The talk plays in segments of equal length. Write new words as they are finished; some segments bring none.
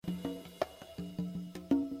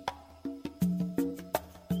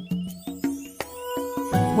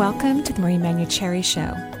Welcome to the Marie Manuchehri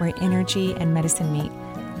Show, where energy and medicine meet.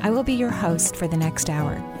 I will be your host for the next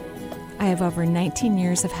hour. I have over 19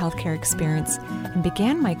 years of healthcare experience and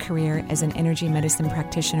began my career as an energy medicine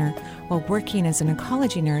practitioner while working as an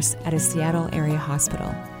oncology nurse at a Seattle area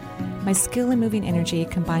hospital. My skill in moving energy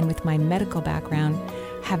combined with my medical background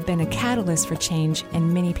have been a catalyst for change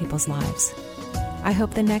in many people's lives. I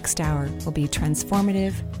hope the next hour will be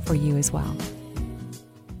transformative for you as well.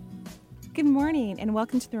 Good morning and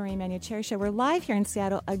welcome to the Marie Manuchehri Show. We're live here in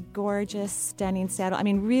Seattle, a gorgeous, stunning Seattle. I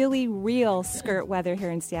mean, really real skirt weather here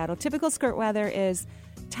in Seattle. Typical skirt weather is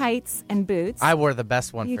tights and boots. I wore the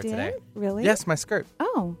best one You for did? today. Really? Yes, my skirt.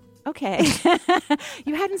 Oh, okay.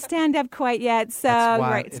 You hadn't stand up quite yet, so That's why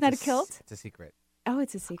right. It's not a kilt? It's a secret. Oh,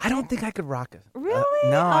 it's a secret. I don't think I could rock it.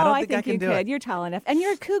 Really? No, I don't I think I can you do could. it. You're tall enough. And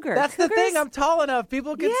you're a cougar. That's Cougars? the thing. I'm tall enough.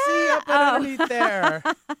 People can see up and underneath there.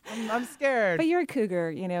 I'm scared. But you're a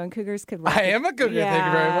cougar, you know, and cougars could rock I it. am a cougar. Yeah, Thank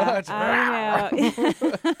you very much. I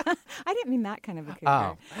know. I didn't mean that kind of a cougar.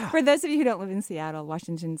 Oh. For those of you who don't live in Seattle,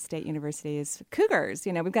 Washington State University is cougars.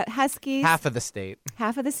 You know, we've got huskies. Half of the state.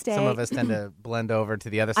 Half of the state. Some of us tend to blend over to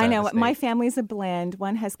the other side I know. of the state. My family's a blend.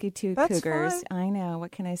 One husky, two That's cougars. fine. I know.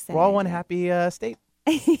 What can I say? We're all one happy state.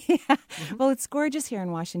 Yeah. Well, it's gorgeous here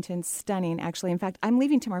in Washington. Stunning, actually. In fact, I'm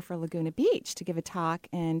leaving tomorrow for Laguna Beach to give a talk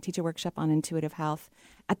and teach a workshop on intuitive health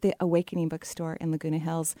at the Awakening Bookstore in Laguna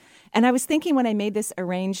Hills. And I was thinking when I made this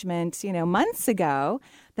arrangement, you know, months ago,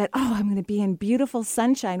 that, I'm going to be in beautiful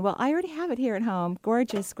sunshine. Well, I already have it here at home.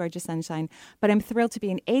 Gorgeous, gorgeous sunshine. But I'm thrilled to be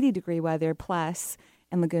in 80-degree weather plus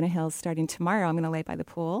in Laguna Hills starting tomorrow. I'm going to lay by the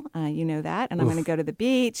pool. You know that. And I'm going to go to the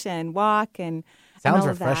beach and walk and Sounds all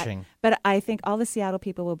of that. refreshing. But I think all the Seattle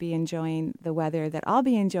people will be enjoying the weather that I'll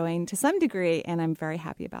be enjoying to some degree, and I'm very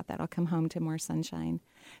happy about that. I'll come home to more sunshine.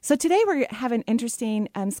 So today we have an interesting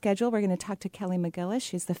schedule. We're going to talk to Kelly McGillis.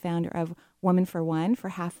 She's the founder of Woman for One for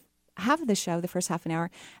half of the show, the first half an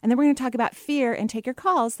hour. And then we're going to talk about fear and take your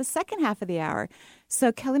calls the second half of the hour.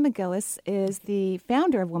 So Kelly McGillis is the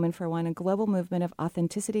founder of Woman for One, a global movement of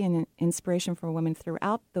authenticity and inspiration for women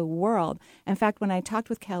throughout the world. In fact, when I talked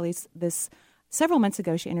with Kelly several months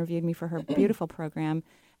ago, she interviewed me for her beautiful program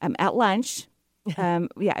at lunch.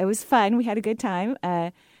 It was fun. We had a good time.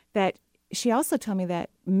 That she also told me that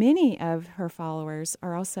many of her followers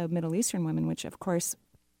are also Middle Eastern women, which, of course,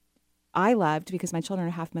 I loved because my children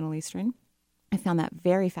are half Middle Eastern. I found that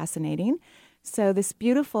very fascinating. So this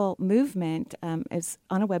beautiful movement is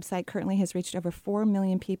on a website, currently has reached over 4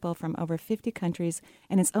 million people from over 50 countries,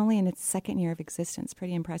 and it's only in its second year of existence.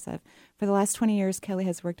 Pretty impressive. For the last 20 years, Kelly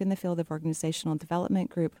has worked in the field of organizational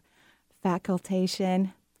development, group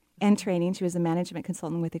facultation, and training. She was a management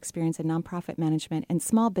consultant with experience in nonprofit management and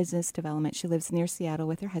small business development. She lives near Seattle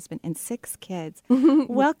with her husband and 6 kids.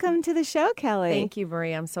 Welcome to the show, Kelly. Thank you,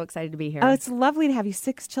 Marie. I'm so excited to be here. Oh, it's lovely to have you.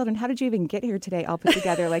 6 children. How did you even get here today all put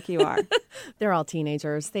together like you are? They're all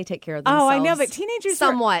teenagers. They take care of themselves. Oh, I know, but teenagers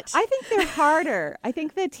somewhat. I think they're harder. I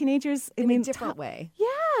think that teenagers in a different way. Yeah,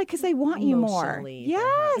 because they want you more. Emotionally,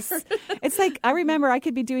 Yes. It's like, I remember I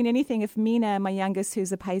could be doing anything if Mina, my youngest,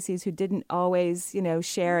 who's a Pisces, who didn't always,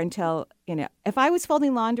 share until, if I was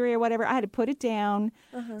folding laundry or whatever, I had to put it down,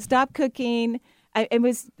 stop cooking. It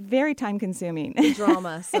was very time consuming. The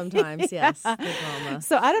drama sometimes, yes. The drama.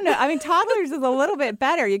 So I don't know. I mean, toddlers is a little bit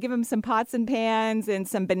better. You give them some pots and pans and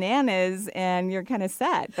some bananas and you're kind of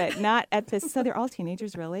set, but not at this. So they're all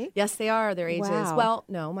teenagers, really? Yes, they are. Their ages. Wow. Well,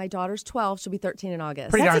 no, my daughter's 12. She'll be 13 in August.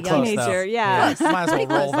 Pretty That's darn a close, teenager, though. yeah. Might as well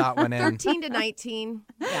roll that one in. 13 to 19.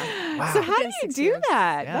 Yeah. Wow. So how do Within you 6 do years.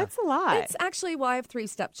 that? Yeah. That's a lot. It's actually, I have 3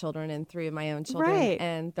 stepchildren and 3 of my own children. Right.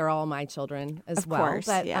 And they're all my children as Of well. course,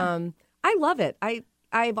 But yeah. I love it.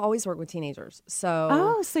 I've always worked with teenagers,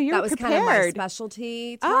 so so you're that was kind of my prepared.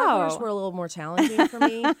 specialty. Toddlers Oh. were a little more challenging for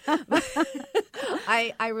me.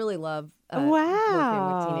 I really love working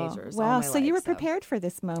with teenagers. all Wow. my So you life, were prepared for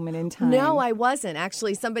this moment in time. No, I wasn't.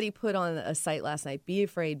 Actually, somebody put on a site last night, be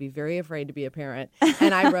afraid, be very afraid to be a parent.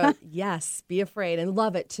 And I wrote, yes, be afraid and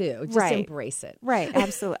love it too. Just Right. embrace it. Right.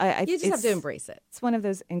 Absolutely. You just have to embrace it. It's one of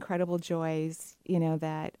those incredible joys,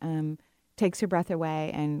 that takes your breath away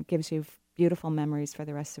and gives you beautiful memories for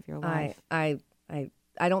the rest of your life. I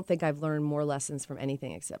don't think I've learned more lessons from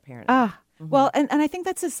anything except parenting. Well, and I think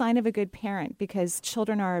that's a sign of a good parent because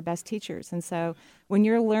children are our best teachers. And so when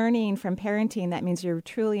you're learning from parenting, that means you're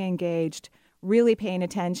truly engaged, really paying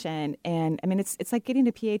attention. And I mean, it's like getting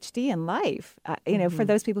a PhD in life, for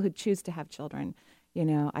those people who choose to have children.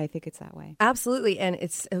 I think it's that way. Absolutely. And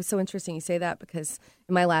it was so interesting you say that because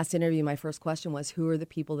in my last interview, my first question was, who are the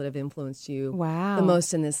people that have influenced you Wow. the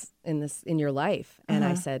most in your life? And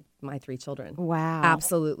I said, my 3 children. Wow.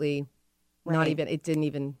 Absolutely. Right. It didn't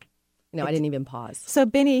even I didn't even pause. So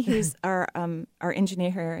Benny, who's our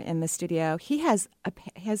engineer here in the studio, he has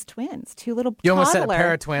twins, two little You almost toddler. said a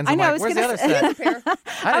pair of twins. I I'm know. like, where's the other set?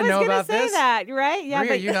 I didn't know about say this. that, right? Yeah,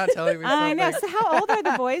 Maria, you're not telling me something. I know. So how old are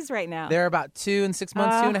the boys right now? They're about 2 and 6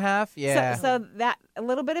 months, 2.5. Yeah. So that a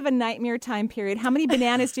little bit of a nightmare time period. How many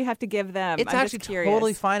bananas do you have to give them? It's I'm actually just curious.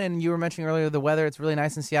 totally fine. And you were mentioning earlier the weather. It's really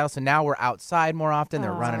nice in Seattle. So now we're outside more often.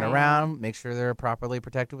 They're running around. Make sure they're properly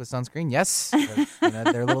protected with sunscreen. Yes.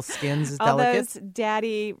 Their little skins is all delicate. those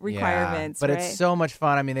daddy requirements. But right? it's so much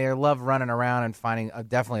fun. I mean, they love running around and finding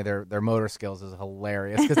definitely their motor skills is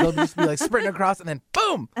hilarious because they'll just be like sprinting across and then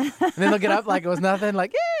boom. And then they'll get up like it was nothing.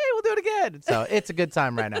 Like, yay, we'll do it again. So it's a good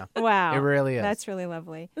time right now. Wow. It really is. That's really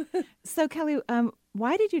lovely. So Kelly,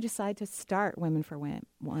 why did you decide to start Women for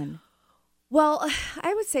One? Well,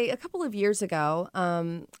 I would say a couple of years ago,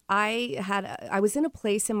 I was in a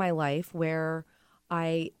place in my life where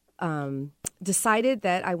I decided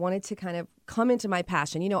that I wanted to kind of come into my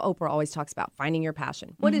passion. Oprah always talks about finding your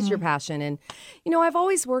passion. What is your passion? And, I've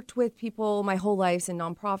always worked with people my whole life in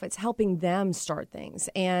nonprofits, helping them start things.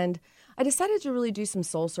 And I decided to really do some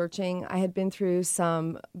soul searching. I had been through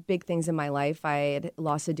some big things in my life. I had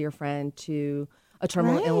lost a dear friend to a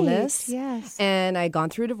terminal illness. Yes. And I had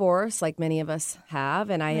gone through a divorce like many of us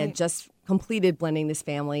have. And I had just completed blending this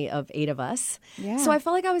family of 8 of us. Yeah. So I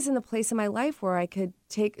felt like I was in the place in my life where I could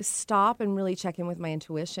stop and really check in with my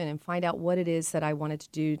intuition and find out what it is that I wanted to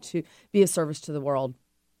do to be of service to the world.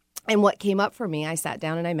 And what came up for me, I sat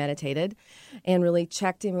down and I meditated and really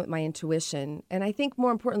checked in with my intuition. And I think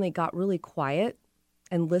more importantly, got really quiet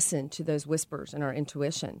and listened to those whispers in our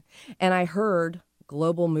intuition. And I heard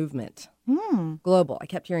global movement. Global. I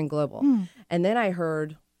kept hearing global. And then I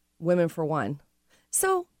heard Women for One.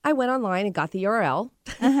 So I went online and got the URL.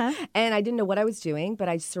 And I didn't know what I was doing, but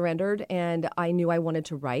I surrendered and I knew I wanted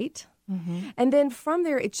to write. And then from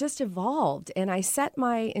there, it just evolved. And I set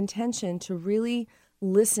my intention to really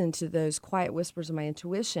listen to those quiet whispers of my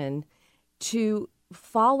intuition, to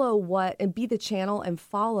follow and be the channel and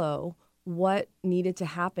follow what needed to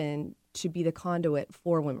happen to be the conduit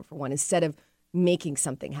for Women for One instead of making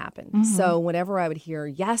something happen. So whenever I would hear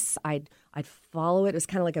yes, I'd follow it. It was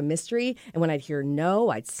kind of like a mystery. And when I'd hear no,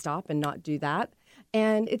 I'd stop and not do that.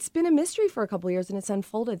 And it's been a mystery for a couple of years, and it's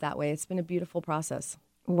unfolded that way. It's been a beautiful process.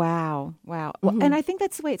 Wow. Well, and I think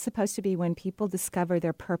that's the way it's supposed to be when people discover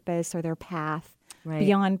their purpose or their path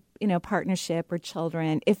beyond, partnership or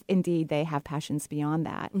children, if indeed they have passions beyond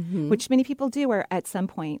that, which many people do or at some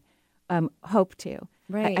point hope to.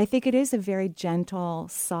 Right. I think it is a very gentle,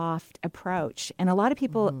 soft approach. And a lot of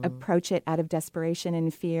people approach it out of desperation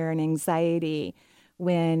and fear and anxiety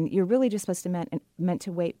when you're really just supposed to meant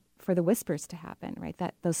to wait for the whispers to happen, right?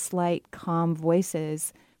 Those slight, calm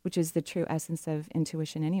voices, which is the true essence of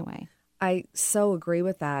intuition anyway. I so agree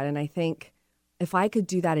with that. And I think if I could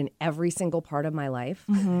do that in every single part of my life,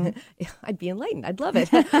 I'd be enlightened. I'd love it.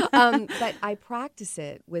 But I practice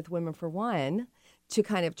it with Women for One to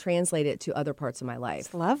kind of translate it to other parts of my life.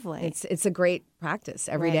 It's lovely. It's a great practice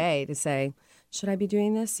every day to say, should I be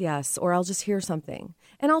doing this? Yes. Or I'll just hear something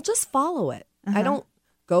and I'll just follow it. I don't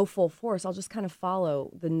go full force. I'll just kind of follow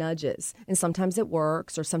the nudges. And sometimes it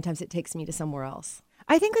works or sometimes it takes me to somewhere else.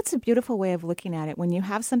 I think that's a beautiful way of looking at it. When you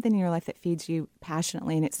have something in your life that feeds you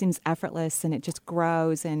passionately and it seems effortless and it just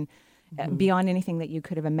grows and beyond anything that you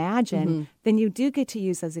could have imagined, then you do get to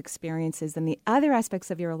use those experiences and the other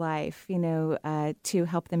aspects of your life, to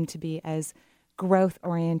help them to be as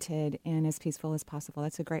growth-oriented and as peaceful as possible.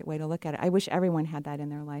 That's a great way to look at it. I wish everyone had that in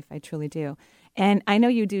their life. I truly do. And I know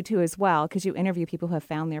you do too as well, because you interview people who have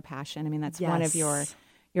found their passion. I mean, that's one of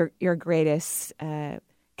your greatest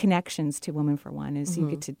connections to Women for One is you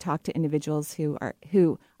get to talk to individuals who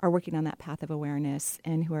are working on that path of awareness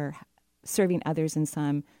and who are serving others in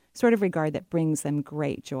some sort of regard that brings them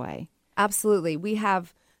great joy. Absolutely. We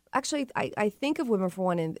have, actually, I think of Women for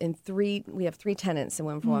One in three, we have 3 tenets in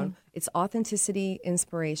Women for One. It's authenticity,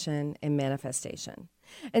 inspiration, and manifestation.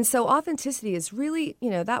 And so authenticity is really,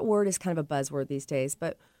 that word is kind of a buzzword these days,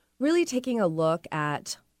 but really taking a look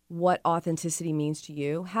at what authenticity means to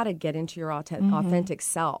you, how to get into your authentic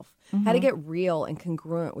self, how to get real and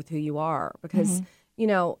congruent with who you are. Because,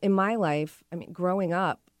 in my life, growing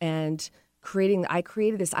up and I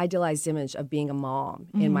created this idealized image of being a mom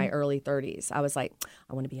in my early 30s. I was like,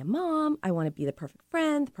 I want to be a mom. I want to be the perfect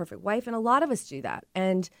friend, the perfect wife. And a lot of us do that.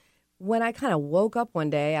 And when I kind of woke up one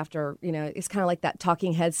day after, it's kind of like that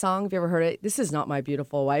Talking Heads song. Have you ever heard it? This is not my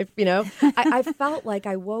beautiful wife. I felt like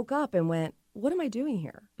I woke up and went, what am I doing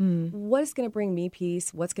here? What is going to bring me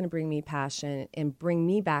peace? What's going to bring me passion and bring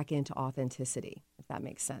me back into authenticity? If that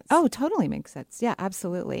makes sense. Oh, totally makes sense. Yeah,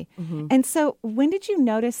 absolutely. And so when did you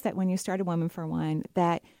notice that when you started Woman for One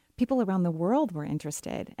that people around the world were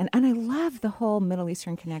interested? And I love the whole Middle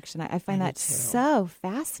Eastern connection. I find that so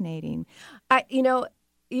fascinating.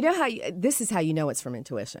 This is how you know it's from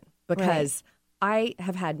intuition, because I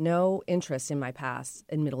have had no interest in my past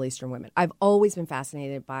in Middle Eastern women. I've always been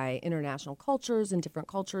fascinated by international cultures and different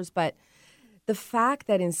cultures, but the fact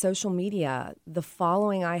that in social media, the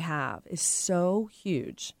following I have is so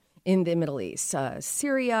huge in the Middle East,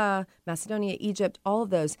 Syria, Macedonia, Egypt, all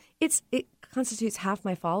of those, it constitutes half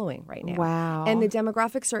my following right now. Wow. And the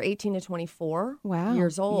demographics are 18 to 24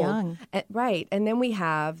 years old. Young. Right. And then we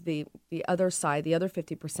have the other side, the other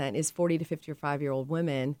 50% is 40 to 55-year-old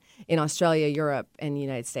women in Australia, Europe, and the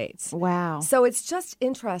United States. Wow. So it's just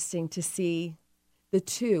interesting to see the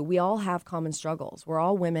two. We all have common struggles. We're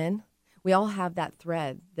all women. We all have that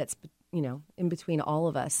thread that's, in between all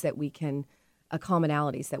of us that we can,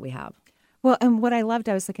 commonalities that we have. Well, and what I loved,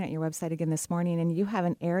 I was looking at your website again this morning, and you have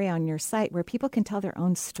an area on your site where people can tell their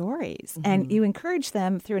own stories. And you encourage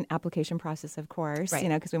them through an application process, of course,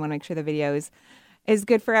 because we want to make sure the video is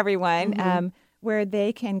good for everyone, where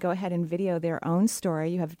they can go ahead and video their own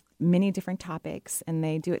story. You have many different topics, and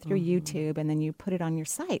they do it through YouTube, and then you put it on your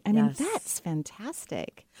site. I mean, that's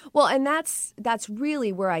fantastic. Well, and that's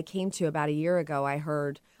really where I came to about a year ago.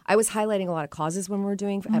 I was highlighting a lot of causes when we were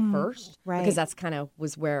doing at first, because that's kind of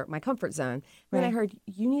was where my comfort zone. Then I heard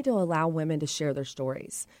you need to allow women to share their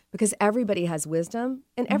stories, because everybody has wisdom,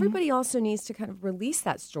 and everybody also needs to kind of release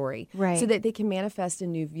that story so that they can manifest a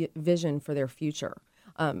new vision for their future.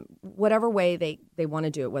 Whatever way they want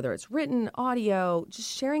to do it, whether it's written, audio,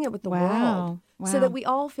 just sharing it with the world so that we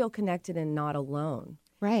all feel connected and not alone.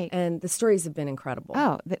 Right. And the stories have been incredible.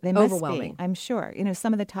 Oh, they must overwhelming. Be, I'm sure.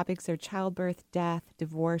 Some of the topics are childbirth, death,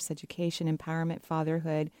 divorce, education, empowerment,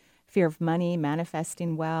 fatherhood, fear of money,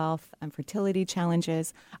 manifesting wealth, fertility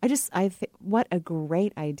challenges. What a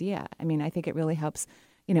great idea. I mean, I think it really helps,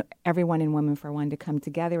 everyone in Women for One to come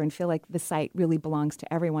together and feel like the site really belongs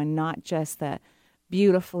to everyone, not just the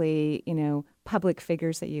beautifully, public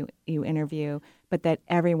figures that you interview, but that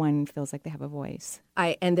everyone feels like they have a voice.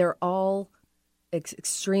 And they're all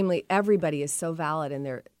extremely, everybody is so valid, and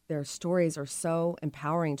their stories are so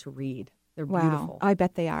empowering to read. They're beautiful. I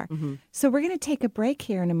bet they are. So we're going to take a break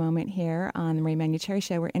here in a moment here on the Marie Manuchehri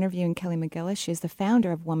Show. We're interviewing Kelly McGillis. She's the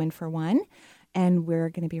founder of Woman for One, and we're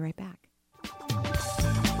going to be right back.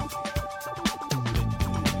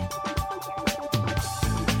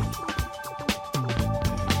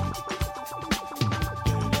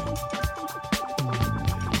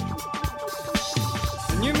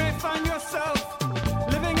 You may find yourself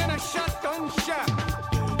living in a shotgun shack,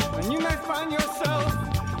 and you may find yourself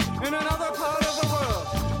in another part of the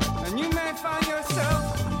world, and you may find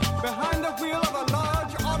yourself behind the wheel of a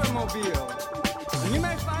large automobile, and you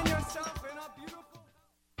may find yourself in a beautiful...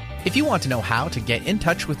 If you want to know how to get in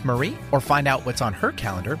touch with Marie or find out what's on her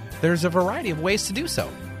calendar, there's a variety of ways to do so.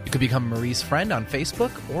 You could become Marie's friend on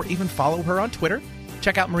Facebook or even follow her on Twitter.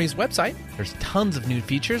 Check out Marie's website. There's tons of new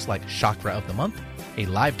features like Chakra of the Month, a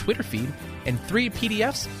live Twitter feed, and 3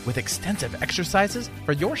 PDFs with extensive exercises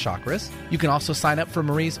for your chakras. You can also sign up for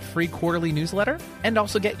Marie's free quarterly newsletter and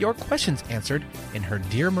also get your questions answered in her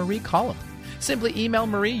Dear Marie column. Simply email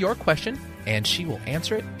Marie your question, and she will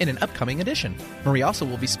answer it in an upcoming edition. Marie also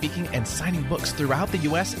will be speaking and signing books throughout the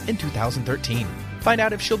U.S. in 2013. Find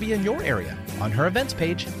out if she'll be in your area on her events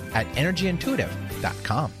page at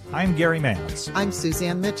energyintuitive.com. I'm Gary Mans. I'm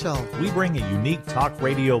Suzanne Mitchell. We bring a unique talk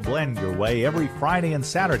radio blend your way every Friday and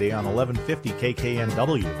Saturday on 1150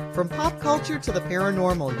 KKNW. From pop culture to the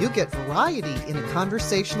paranormal, you get variety in a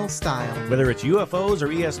conversational style. Whether it's UFOs or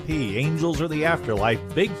ESP, angels or the afterlife,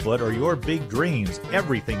 Bigfoot or your big dreams,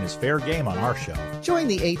 everything is fair game on our show. Join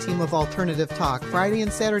the A-Team of Alternative Talk Friday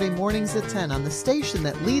and Saturday mornings at 10 on the station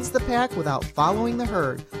that leads the pack without following the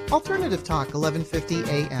herd. Alternative Talk, 1150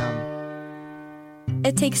 AM.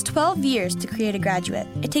 It takes 12 years to create a graduate.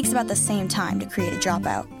 It takes about the same time to create a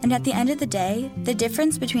dropout. And at the end of the day, the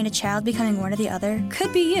difference between a child becoming one or the other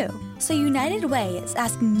could be you. So United Way is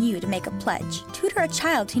asking you to make a pledge. Tutor a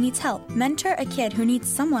child who needs help. Mentor a kid who needs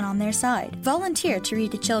someone on their side. Volunteer to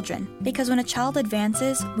read to children. Because when a child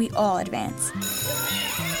advances, we all advance.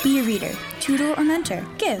 Be a reader, tutor or mentor.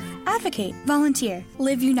 Give, advocate, volunteer.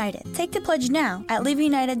 Live United. Take the pledge now at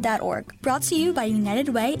liveunited.org. Brought to you by United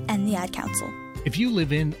Way and the Ad Council. If you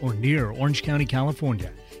live in or near Orange County,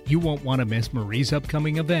 California, you won't want to miss Marie's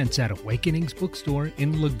upcoming events at Awakenings Bookstore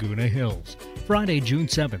in Laguna Hills. Friday, June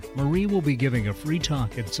 7th, Marie will be giving a free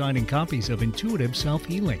talk and signing copies of Intuitive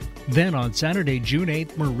Self-Healing. Then on Saturday, June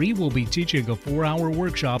 8th, Marie will be teaching a 4-hour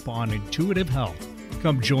workshop on intuitive health.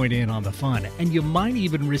 Come join in on the fun, and you might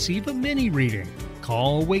even receive a mini reading.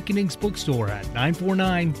 Call Awakenings Bookstore at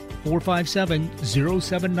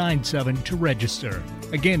 949-457-0797 to register.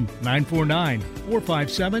 Again,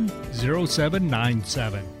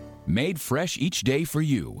 949-457-0797. Made fresh each day for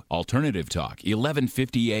you. Alternative Talk,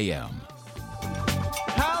 1150 a.m.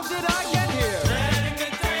 How did I get here? Letting the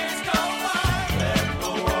days go by. Let the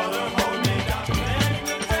water hold me down. Letting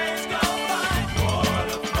the days go by.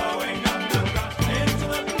 Water flowing underground into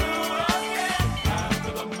the blue again.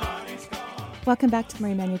 After the money's gone. Welcome back to the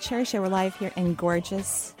Marie Manuchehri Show. We're live here in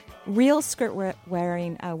gorgeous, real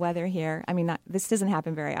skirt-wearing weather here. I mean, this doesn't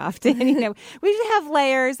happen very often. We usually have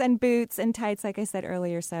layers and boots and tights, like I said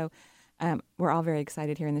earlier. So we're all very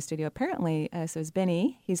excited here in the studio. Apparently, so is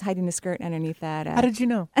Benny. He's hiding the skirt underneath that. How did you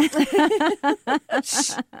know?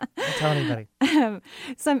 Shh. Don't tell anybody.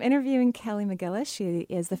 So I'm interviewing Kelly McGillis. She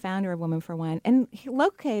is the founder of Woman for One and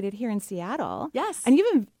located here in Seattle. Yes. And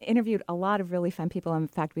you've interviewed a lot of really fun people. In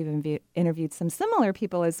fact, we've interviewed some similar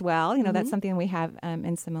people as well. That's something we have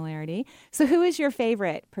in similarity. So who is your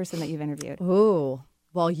favorite person that you've interviewed? Ooh.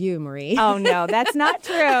 Well, you, Marie. Oh, no, that's not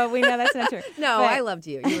true. We know that's not true. No, But- I loved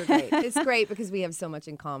you. You were great. It's great because we have so much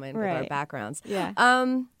in common with our Right. backgrounds. Yeah.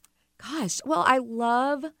 Gosh, well, I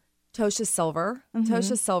love Tosha Silver. Mm-hmm.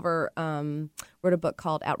 Tosha Silver wrote a book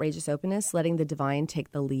called Outrageous Openness, Letting the Divine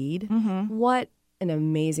Take the Lead. Mm-hmm. What an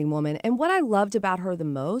amazing woman. And what I loved about her the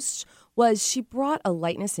most was she brought a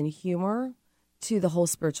lightness and humor to the whole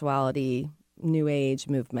spirituality New Age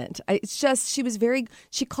movement.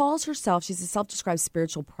 She calls herself, she's a self-described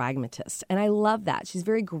spiritual pragmatist. And I love that. She's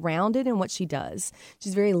very grounded in what she does.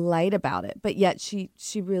 She's very light about it, but yet she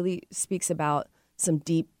really speaks about some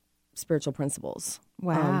deep spiritual principles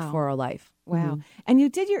for our life. Wow. And you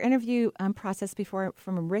did your interview process before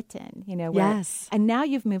from written, Yes. And now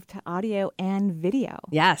you've moved to audio and video.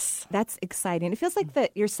 Yes. That's exciting. It feels like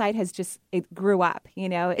that your site has it grew up,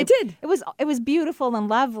 It did. It was beautiful and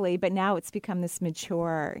lovely, but now it's become this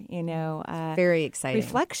mature, Very exciting.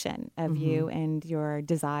 reflection of you and your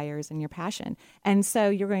desires and your passion. And so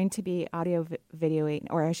you're going to be audio videoing,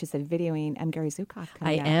 or I should say videoing Gary Zukav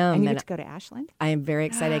coming I out. am, And you and get to go to Ashland? I am very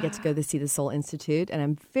excited. I get to go to see the Soul Institute, and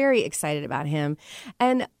I'm very excited about him.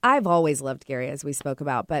 And I've always loved Gary, as we spoke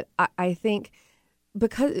about, but I think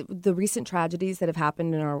because the recent tragedies that have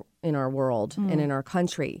happened in our world and in our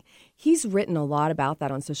country, he's written a lot about that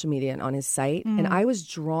on social media and on his site. And I was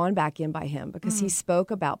drawn back in by him because he spoke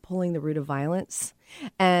about pulling the root of violence.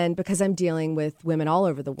 And because I'm dealing with women all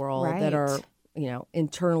over the world that are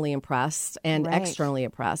internally oppressed and externally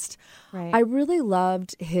oppressed. Right. I really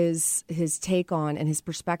loved his take on and his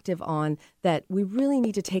perspective on that we really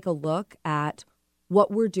need to take a look at what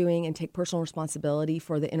we're doing and take personal responsibility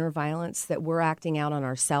for the inner violence that we're acting out on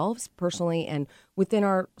ourselves personally and within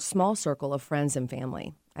our small circle of friends and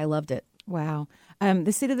family. I loved it. Wow.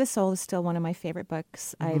 The Seat of the Soul is still one of my favorite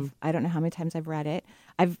books. I don't know how many times I've read it.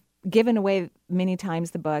 I've given away many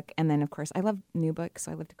times the book. And then, of course, I love new books.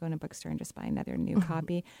 So I love to go in a bookstore and just buy another new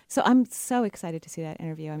copy. So I'm so excited to see that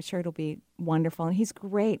interview. I'm sure it'll be wonderful. And he's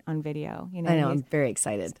great on video. I know. I'm very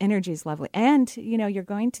excited. His energy is lovely. And, you're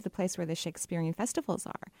going to the place where the Shakespearean festivals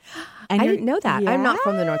are. And I didn't know that. I'm not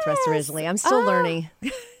from the Northwest Yes. originally. I'm still learning.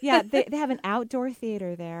 Yeah, they have an outdoor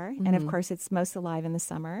theater there. And, of course, it's most alive in the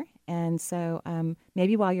summer. And so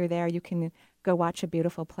maybe while you're there, you can go watch a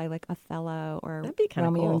beautiful play like Othello or That'd be kinda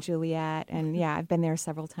Romeo cool. and Juliet. And yeah, I've been there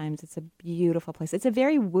several times. It's a beautiful place. It's a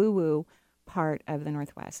very woo-woo part of the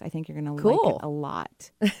Northwest. I think you're going to like Cool. it a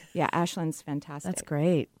lot. Yeah, Ashland's fantastic. That's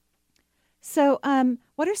great. So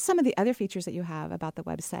what are some of the other features that you have about the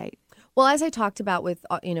website? Well, as I talked about with,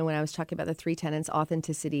 when I was talking about the 3 tenets,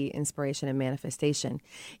 authenticity, inspiration, and manifestation.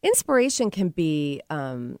 Inspiration can be,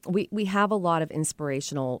 we have a lot of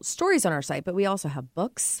inspirational stories on our site, but we also have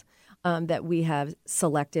books that we have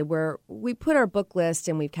selected where we put our book list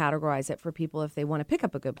and we've categorized it for people if they want to pick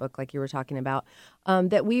up a good book like you were talking about,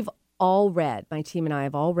 that we've all read, my team and I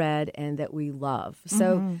have all read and that we love.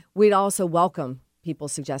 So we'd also welcome people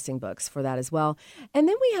suggesting books for that as well. And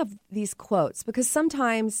then we have these quotes because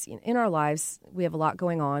sometimes in our lives, we have a lot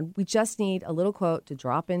going on. We just need a little quote to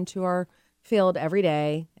drop into our field every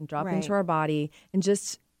day and drop Right. into our body and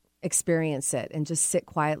just experience it and just sit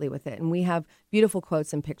quietly with it. And we have beautiful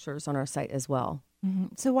quotes and pictures on our site as well.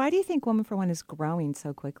 So why do you think Woman for One is growing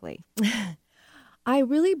so quickly? I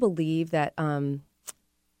really believe that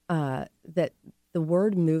that the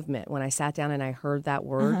word movement, when I sat down and I heard that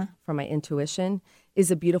word from my intuition,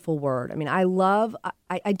 is a beautiful word. I mean, I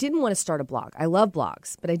didn't want to start a blog. I love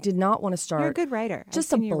blogs, but I did not want to start You're a good writer. I've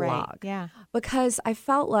just a seen you write. blog. Yeah. Because I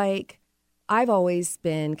felt like I've always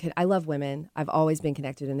been, I love women. I've always been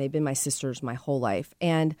connected, and they've been my sisters my whole life.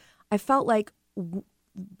 And I felt like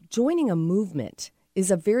joining a movement is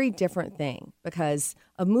a very different thing, because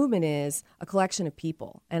a movement is a collection of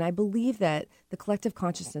people. And I believe that the collective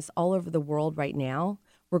consciousness all over the world right now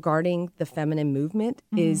regarding the feminine movement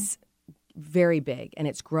is very big, and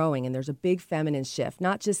it's growing, and there's a big feminine shift,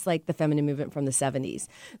 not just like the feminine movement from the 70s.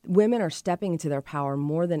 Women are stepping into their power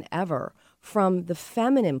more than ever from the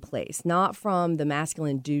feminine place, not from the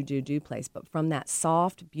masculine do place, but from that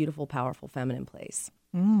soft, beautiful, powerful feminine place.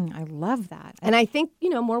 I love that. And I think,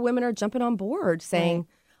 more women are jumping on board saying, Right.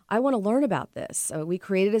 I want to learn about this. So we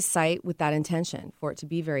created a site with that intention for it to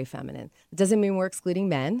be very feminine. It doesn't mean we're excluding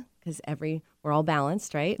men, because we're all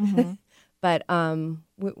balanced, right? But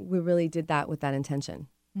we really did that with that intention.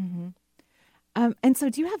 And so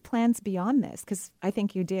do you have plans beyond this? Because I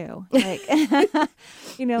think you do. Like,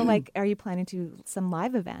 are you planning to do some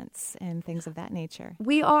live events and things of that nature?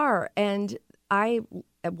 We are. And I,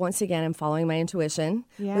 once again, am following my intuition,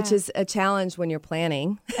 Yeah. which is a challenge when you're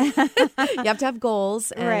planning. You have to have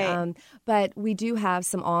goals. And, Right. But we do have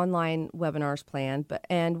some online webinars planned.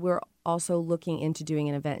 And we're also looking into doing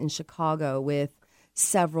an event in Chicago with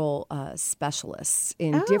several specialists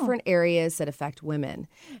in different areas that affect women.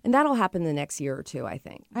 And that'll happen the next year or two, I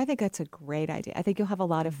think. I think that's a great idea. I think you'll have a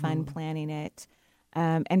lot of fun planning it.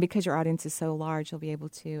 And because your audience is so large, you'll be able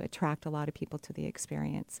to attract a lot of people to the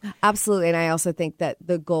experience. Absolutely. And I also think that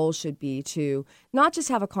the goal should be to not just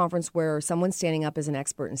have a conference where someone's standing up as an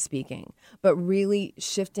expert and speaking, but really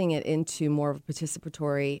shifting it into more of a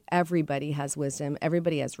participatory, everybody has wisdom,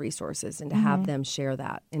 everybody has resources, and to have them share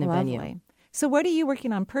that in a Lovely. venue. So what are you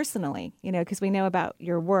working on personally? Because we know about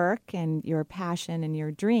your work and your passion and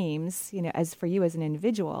your dreams, as for you as an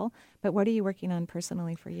individual. But what are you working on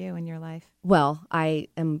personally for you in your life? Well, I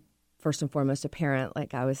am first and foremost a parent,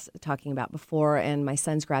 like I was talking about before, and my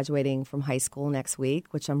son's graduating from high school next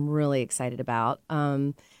week, which I'm really excited about.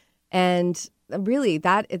 And really,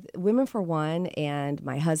 Women for One and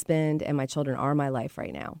my husband and my children are my life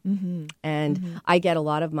right now. And I get a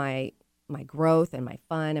lot of my growth and my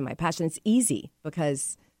fun and my passion. It's easy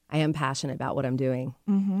because I am passionate about what I'm doing.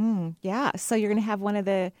 Yeah. So you're going to have one of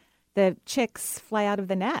the chicks fly out of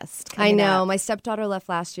the nest. I coming know. up. My stepdaughter left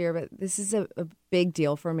last year, but this is a big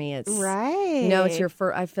deal for me. It's Right. it's your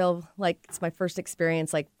first. I feel like it's my first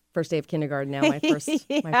experience, like first day of kindergarten. Now my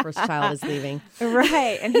first child is leaving.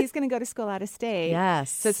 Right. And he's going to go to school out of state.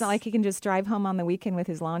 Yes. So it's not like he can just drive home on the weekend with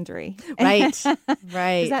his laundry. Right.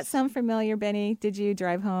 Right. Does that sound familiar, Benny? Did you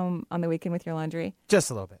drive home on the weekend with your laundry?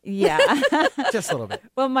 Just a little bit. Yeah. Just a little bit.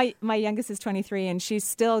 Well, my youngest is 23, and she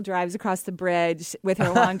still drives across the bridge with her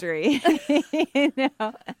laundry,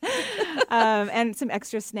 and some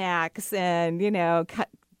extra snacks, and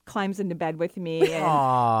climbs into bed with me and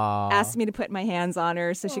asks me to put my hands on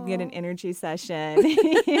her so she can get an energy session.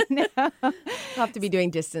 I'll have to be doing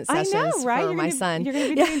distance sessions I know, right? for my son. You're going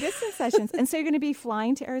to be doing distance sessions, and so you're going to be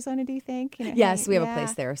flying to Arizona. Do you think? Yes, we have a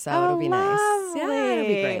place there, so it'll be nice. Lovely. Yeah, it'll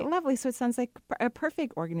be great. Lovely. So it sounds like a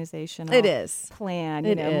perfect organizational It is. plan.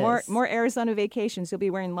 It is. More Arizona vacations. You'll be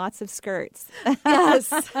wearing lots of skirts.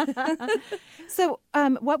 Yes. So,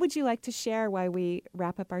 what would you like to share while we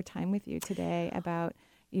wrap up our time with you today about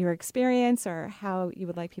your experience or how you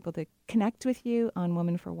would like people to connect with you on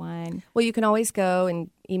Women for One? Well, you can always go and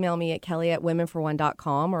email me at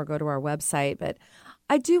kelly@womenforone.com or go to our website. But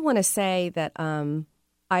I do want to say that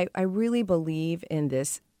I really believe in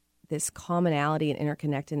this commonality and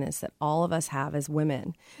interconnectedness that all of us have as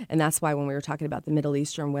women. And that's why when we were talking about the Middle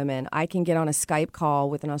Eastern women, I can get on a Skype call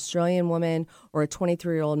with an Australian woman or a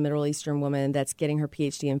 23-year-old Middle Eastern woman that's getting her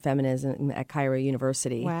PhD in feminism at Cairo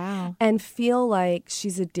University. Wow. And feel like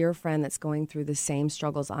she's a dear friend that's going through the same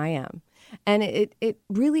struggles I am. And it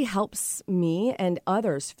really helps me and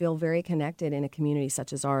others feel very connected in a community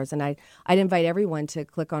such as ours. And I'd invite everyone to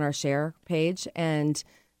click on our share page and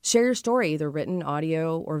share your story, either written,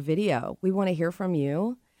 audio, or video. We want to hear from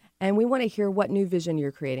you, and we want to hear what new vision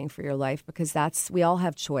you're creating for your life, because we all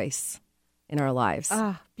have choice in our lives.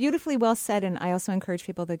 Beautifully well said. And I also encourage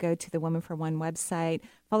people to go to the Women for One website,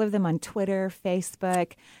 follow them on Twitter,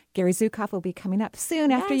 Facebook. Gary Zukav will be coming up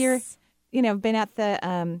soon after you're, been at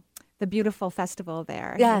the beautiful festival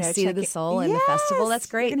there. Seed of the Soul and the festival. That's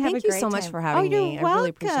great. Thank you so much for having me. You're welcome. I really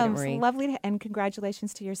appreciate it, Marie. It's lovely, and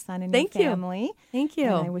congratulations to your son and Thank your you. family. Thank you.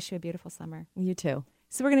 And I wish you a beautiful summer. You too.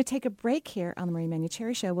 So we're going to take a break here on the Marie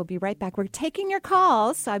Manuchehri Show. We'll be right back. We're taking your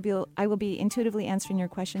calls, so I will be intuitively answering your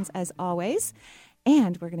questions as always.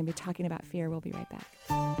 And we're going to be talking about fear. We'll be right back.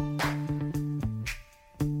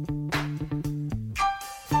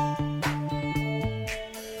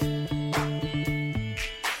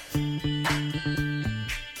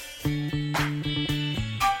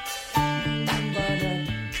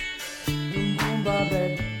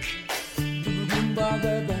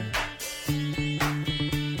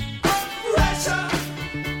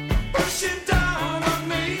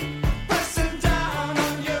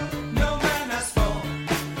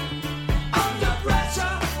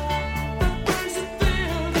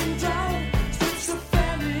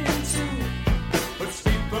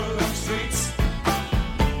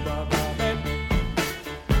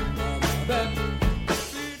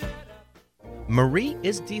 Marie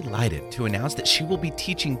is delighted to announce that she will be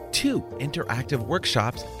teaching 2 interactive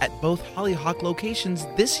workshops at both Hollyhock locations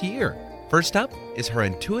this year. First up is her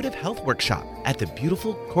Intuitive Health Workshop at the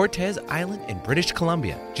beautiful Cortez Island in British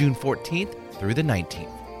Columbia, June 14th through the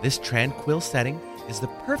 19th. This tranquil setting is the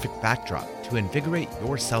perfect backdrop to invigorate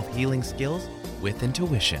your self-healing skills with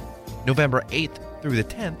intuition. November 8th through the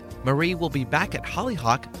 10th, Marie will be back at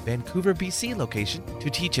Hollyhock, Vancouver, BC location to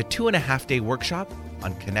teach a 2.5-day workshop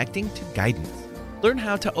on connecting to guidance. Learn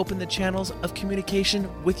how to open the channels of communication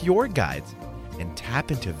with your guides and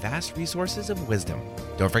tap into vast resources of wisdom.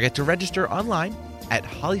 Don't forget to register online at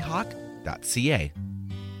hollyhock.ca.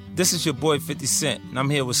 This is your boy 50 Cent, and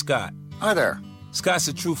I'm here with Scott. Hi there. Scott's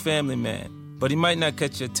a true family man, but he might not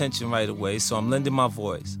catch your attention right away, so I'm lending my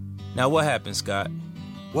voice. Now, what happened, Scott?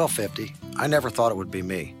 Well, 50, I never thought it would be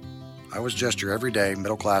me. I was just your everyday,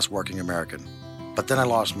 middle-class working American. But then I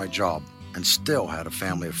lost my job and still had a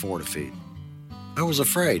family of 4 to feed. I was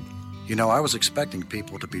afraid. You know, I was expecting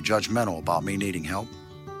people to be judgmental about me needing help,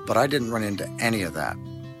 but I didn't run into any of that.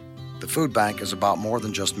 The food bank is about more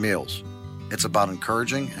than just meals. It's about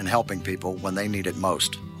encouraging and helping people when they need it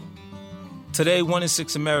most. Today, 1 in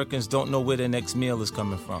 6 Americans don't know where their next meal is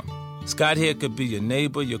coming from. Scott here could be your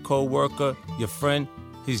neighbor, your co-worker, your friend.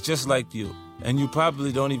 He's just like you, and you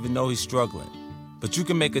probably don't even know he's struggling. But you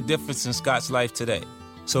can make a difference in Scott's life today.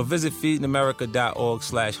 So visit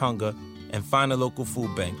feedingamerica.org/hunger and find a local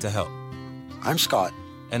food bank to help. I'm Scott.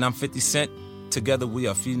 And I'm 50 Cent. Together we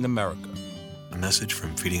are Feeding America. A message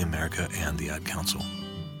from Feeding America and the Ad Council.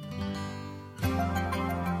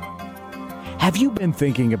 Have you been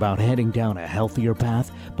thinking about heading down a healthier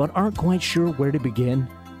path but aren't quite sure where to begin?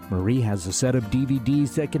 Marie has a set of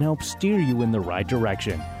DVDs that can help steer you in the right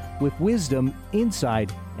direction with wisdom,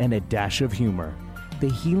 insight, and a dash of humor. The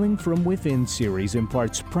Healing from Within series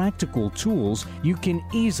imparts practical tools you can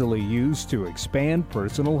easily use to expand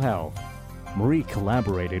personal health. Marie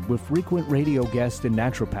collaborated with frequent radio guest and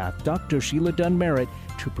naturopath Dr. Sheila Dunn Merritt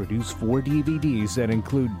to produce 4 DVDs that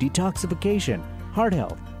include detoxification, heart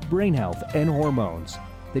health, brain health, and hormones.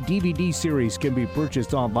 The DVD series can be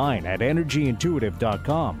purchased online at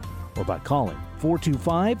energyintuitive.com or by calling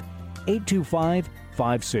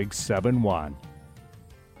 425-825-5671.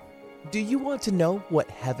 Do you want to know what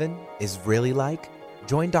heaven is really like?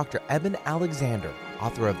 Join Dr. Eben Alexander,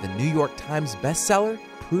 author of the New York Times bestseller,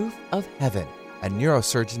 Proof of Heaven, a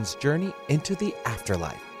neurosurgeon's journey into the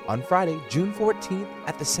afterlife, on Friday, June 14th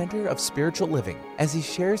at the Center of Spiritual Living, as he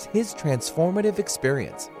shares his transformative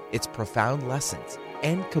experience, its profound lessons,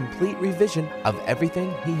 and complete revision of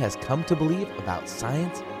everything he has come to believe about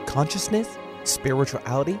science, consciousness,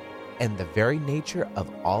 spirituality, and the very nature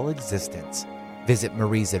of all existence. Visit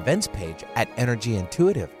Marie's events page at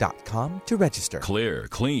energyintuitive.com to register. Clear,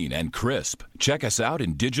 clean, and crisp. Check us out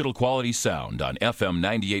in digital quality sound on FM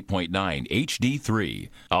 98.9 HD3.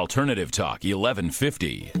 Alternative Talk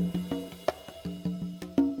 1150.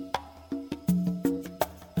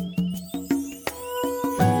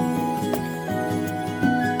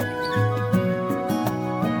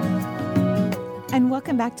 And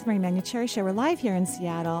welcome back to the Marie Manuchehri Show. We're live here in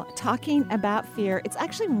Seattle talking about fear. It's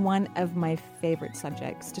actually one of my favorite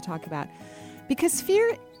subjects to talk about because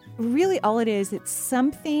fear, really all it is, it's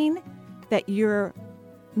something that you're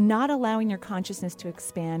not allowing your consciousness to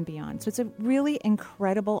expand beyond. So it's a really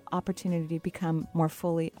incredible opportunity to become more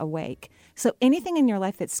fully awake. So anything in your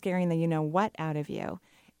life that's scaring the you-know-what out of you,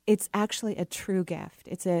 it's actually a true gift.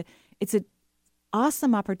 It's a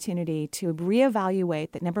awesome opportunity to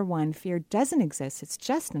reevaluate that, number one, fear doesn't exist. It's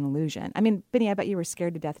just an illusion. I mean, Benny, I bet you were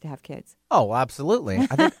scared to death to have kids. Oh, absolutely.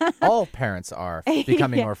 I think all parents are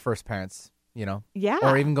becoming Yeah. our first parents, Yeah.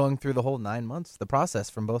 or even going through the whole 9 months, the process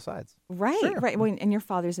from both sides. Right, Sure. right. Well, and your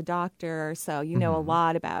father's a doctor, so you know a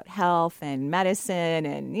lot about health and medicine,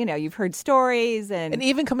 and, you've heard stories. And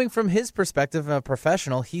even coming from his perspective, a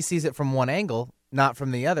professional, he sees it from one angle, not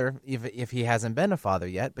from the other, if he hasn't been a father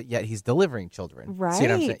yet, but yet he's delivering children. Right. See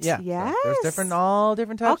what I'm saying? Yeah. Yes. So there's all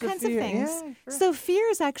different types all kinds of fear. things. Yeah, sure. So fear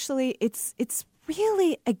is actually, it's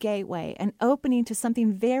really a gateway, an opening to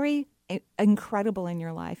something very incredible in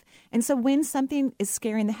your life. And so when something is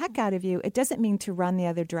scaring the heck out of you, it doesn't mean to run the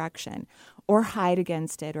other direction or hide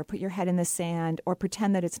against it or put your head in the sand or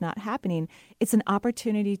pretend that it's not happening. It's an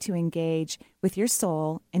opportunity to engage with your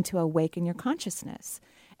soul and to awaken your consciousness.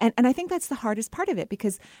 And I think that's the hardest part of it,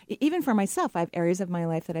 because even for myself, I have areas of my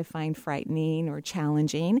life that I find frightening or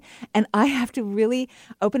challenging, and I have to really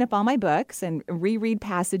open up all my books and reread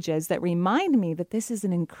passages that remind me that this is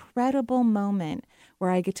an incredible moment where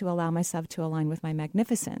I get to allow myself to align with my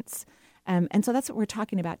magnificence. And so that's what we're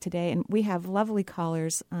talking about today, and we have lovely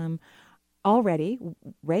callers. already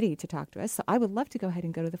ready to talk to us. So I would love to go ahead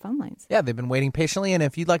and go to the phone lines. Yeah, they've been waiting patiently. And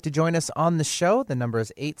if you'd like to join us on the show, the number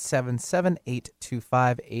is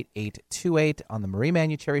 877-825-8828 on the Marie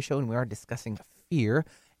Manuchehri Show. And we are discussing fear.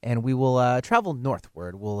 And we will travel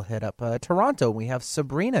northward. We'll hit up Toronto. We have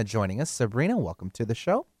Sabrina joining us. Sabrina, welcome to the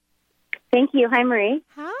show. Thank you. Hi, Marie.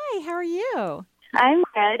 Hi, how are you? I'm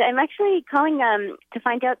good. I'm actually calling to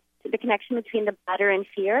find out the connection between the bladder and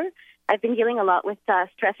fear. I've been dealing a lot with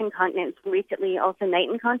stress incontinence, recently also night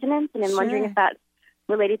incontinence, and I'm wondering if that's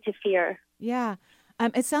related to fear. Yeah.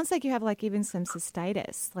 It sounds like you have like even some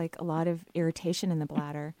cystitis, like a lot of irritation in the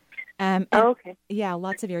bladder. Okay. Yeah,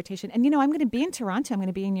 lots of irritation. And, you know, I'm going to be in Toronto. I'm going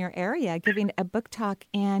to be in your area giving a book talk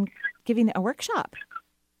and giving a workshop.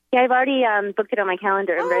 Yeah, I've already booked it on my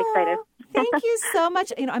calendar. I'm very excited. Thank you so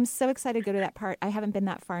much. You know, I'm so excited to go to that part. I haven't been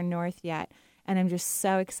that far north yet, and I'm just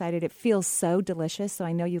so excited. It feels so delicious, so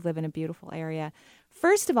I know you live in a beautiful area.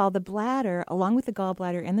 First of all, the bladder, along with the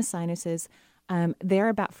gallbladder and the sinuses, they're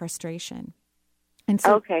about frustration. And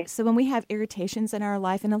so, so when we have irritations in our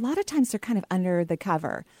life, and a lot of times they're kind of under the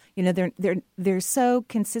cover, you know, they're so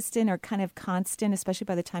consistent or kind of constant, especially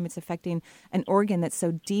by the time it's affecting an organ that's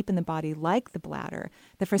so deep in the body, like the bladder.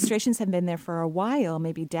 The frustrations have been there for a while,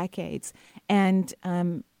 maybe decades, and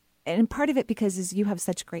part of it because is you have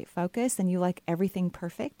such great focus and you like everything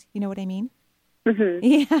perfect. You know what I mean? Mm-hmm.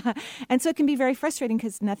 Yeah, and so it can be very frustrating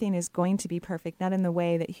because nothing is going to be perfect, not in the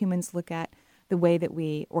way that humans look at the way that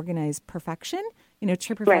we organize perfection. You know,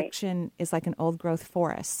 true perfection is like an old growth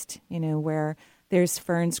forest, you know, where there's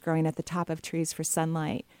ferns growing at the top of trees for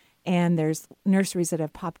sunlight. And there's nurseries that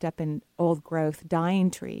have popped up in old growth,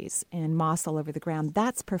 dying trees and moss all over the ground.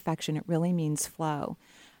 That's perfection. It really means flow.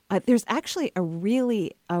 There's actually a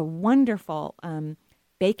wonderful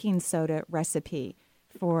baking soda recipe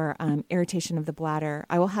for irritation of the bladder.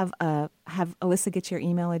 I will have Alyssa get your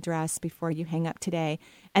email address before you hang up today,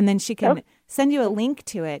 and then she can send you a link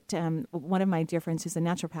to it. One of my dear friends who's a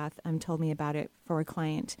naturopath told me about it for a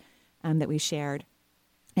client that we shared,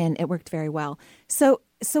 and it worked very well. So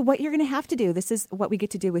what you're going to have to do, this is what we get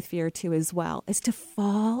to do with fear too as well, is to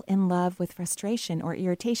fall in love with frustration or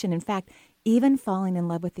irritation. In fact, even falling in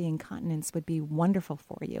love with the incontinence would be wonderful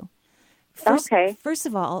for you. First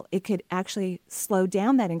of all, it could actually slow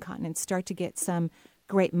down that incontinence, start to get some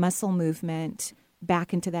great muscle movement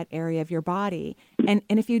back into that area of your body. And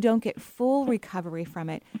if you don't get full recovery from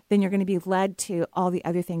it, then you're going to be led to all the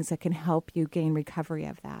other things that can help you gain recovery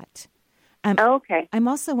of that. I'm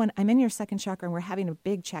also, when I'm in your second chakra and we're having a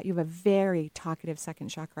big chat, you have a very talkative second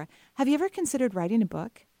chakra. Have you ever considered writing a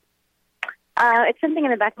book? It's something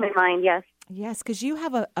in the back of my mind, yes. Yes, because you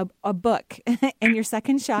have a book in your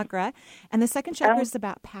second chakra, and the second chakra is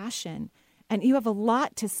about passion, and you have a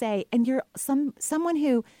lot to say, and you're someone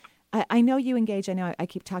who, I know you engage, I know I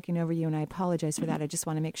keep talking over you, and I apologize for that. I just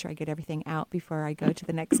want to make sure I get everything out before I go to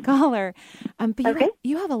the next caller. But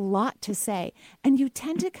you have a lot to say, and you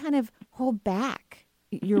tend to kind of hold back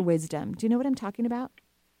your wisdom. Do you know what I'm talking about?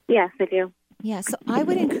 Yes, I do. Yeah, so I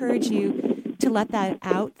would encourage you to let that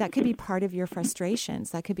out. That could be part of your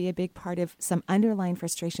frustrations. That could be a big part of some underlying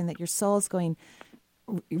frustration that your soul is going,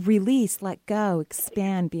 release, let go,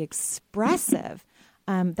 expand, be expressive.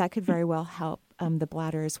 That could very well help the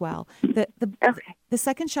bladder as well. The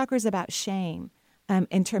second chakra is about shame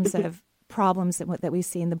in terms of problems that we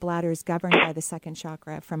see, and the bladder is governed by the second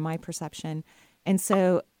chakra from my perception. And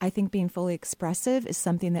so I think being fully expressive is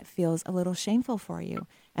something that feels a little shameful for you.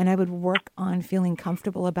 And I would work on feeling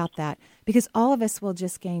comfortable about that, because all of us will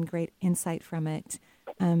just gain great insight from it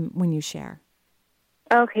when you share.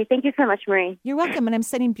 Okay, thank you so much, Marie. You're welcome. And I'm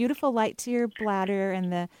sending beautiful light to your bladder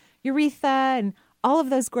and the urethra and all of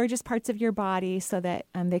those gorgeous parts of your body so that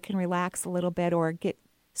they can relax a little bit or get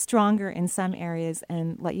stronger in some areas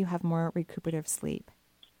and let you have more recuperative sleep.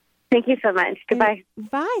 Thank you so much. Goodbye.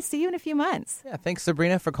 Bye. See you in a few months. Yeah, thanks,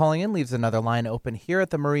 Sabrina, for calling in. Leaves another line open here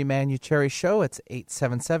at the Marie Manuchehri Show. It's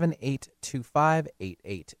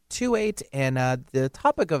 877-825-8828. And the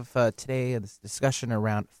topic of today is discussion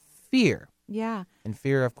around fear. Yeah. And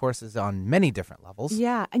fear, of course, is on many different levels.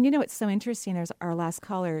 Yeah. And you know what's so interesting is our last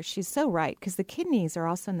caller, she's so right, because the kidneys are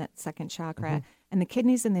also in that second chakra. Mm-hmm. And the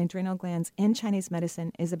kidneys and the adrenal glands in Chinese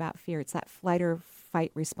medicine is about fear. It's that flight or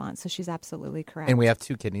fight response. So she's absolutely correct. And we have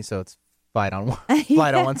two kidneys, so it's fight on one,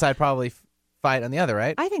 flight on one side, probably fight on the other,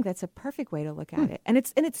 right? I think that's a perfect way to look at it. And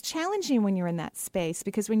it's challenging when you're in that space,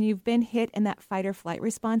 because when you've been hit in that fight or flight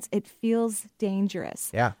response, it feels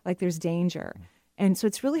dangerous. Yeah. Like there's danger. And so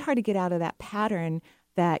it's really hard to get out of that pattern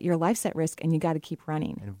that your life's at risk and you got to keep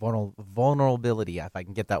running. And vulnerability, if I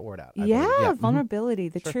can get that word out. I Yeah, believe. Yeah. vulnerability,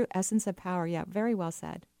 the Sure. true essence of power. Yeah, very well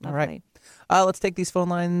said. Lovely. All right. Let's take these phone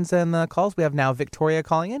lines and calls. We have now Victoria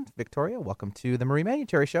calling in. Victoria, welcome to the Marie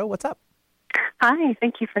Manuchehri Show. What's up? Hi,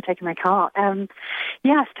 thank you for taking my call.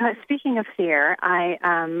 Yes, speaking of fear,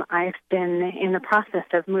 I've been in the process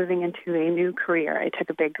of moving into a new career. I took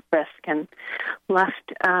a big risk and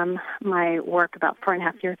left my work about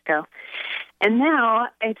 4.5 years ago, and now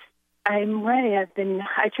I'm ready.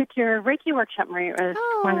 I took your Reiki workshop, Marie. It was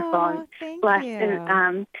wonderful. And thank blessed. you.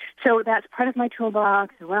 And, so that's part of my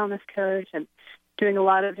toolbox, a wellness coach, and doing a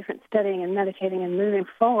lot of different studying and meditating and moving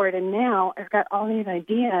forward. And now I've got all these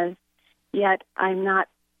ideas, yet I'm not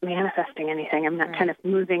manifesting anything. I'm not kind of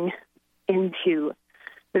moving into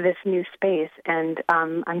this new space. And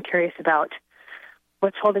I'm curious about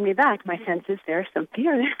what's holding me back. My sense is there's some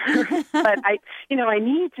fear there. But I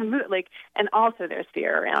need to move, and also there's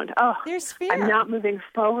fear around, there's fear. I'm not moving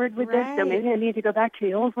forward with this, so maybe I need to go back to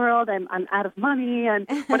the old world. I'm out of money, and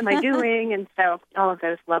what am I doing? And so all of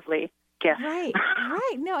those lovely gifts. Right.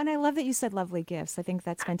 No, and I love that you said lovely gifts. I think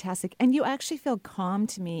that's fantastic. And you actually feel calm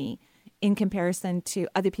to me in comparison to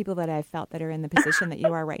other people that I've felt that are in the position that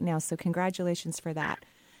you are right now. So congratulations for that.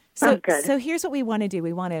 So, so here's what we want to do.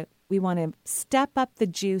 We want to step up the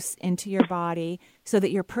juice into your body so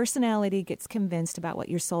that your personality gets convinced about what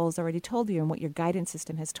your soul has already told you and what your guidance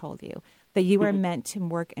system has told you, that you are meant to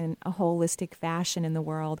work in a holistic fashion in the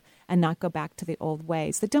world and not go back to the old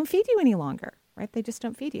ways that don't feed you any longer, right? They just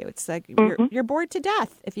don't feed you. It's like you're bored to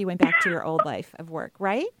death if you went back to your old life of work,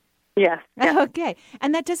 right? Yes. Okay.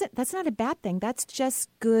 And that's not a bad thing. That's just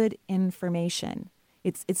good information.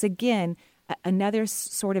 It's again, another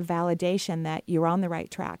sort of validation that you're on the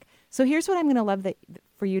right track. So here's what I'm going to love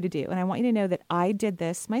for you to do. And I want you to know that I did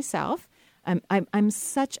this myself. I'm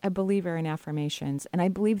such a believer in affirmations. And I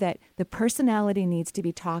believe that the personality needs to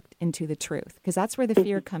be talked into the truth, because that's where the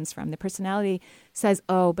fear comes from. The personality says,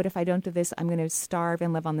 but if I don't do this, I'm going to starve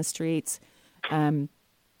and live on the streets.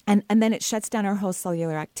 And then it shuts down our whole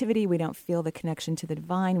cellular activity. We don't feel the connection to the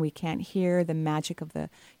divine. We can't hear the magic of the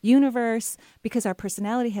universe because our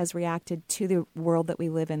personality has reacted to the world that we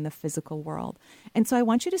live in, the physical world. And so I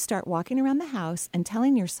want you to start walking around the house and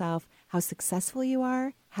telling yourself how successful you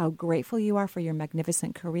are, how grateful you are for your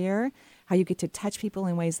magnificent career, how you get to touch people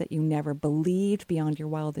in ways that you never believed beyond your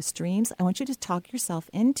wildest dreams. I want you to talk yourself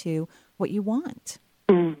into what you want.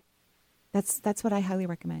 That's what I highly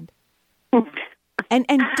recommend.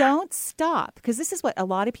 And don't stop, because this is what a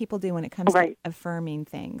lot of people do when it comes to affirming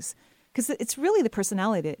things. Because it's really the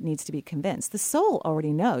personality that needs to be convinced. The soul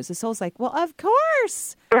already knows. The soul's like, well, of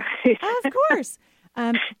course. Right. Of course.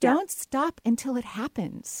 Don't stop until it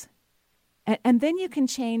happens. And then you can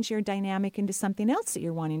change your dynamic into something else that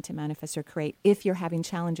you're wanting to manifest or create if you're having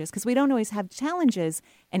challenges. Because we don't always have challenges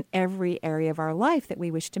in every area of our life that we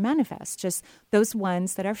wish to manifest. Just those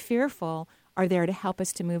ones that are fearful are there to help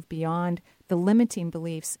us to move beyond the limiting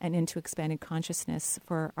beliefs and into expanded consciousness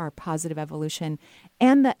for our positive evolution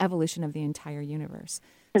and the evolution of the entire universe.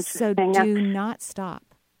 So do not stop.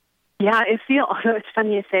 Yeah, it's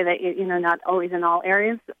funny you say that, not always in all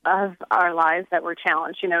areas of our lives that we're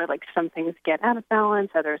challenged. Like some things get out of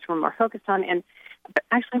balance, others we're more focused on. But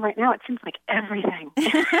actually right now it seems like everything.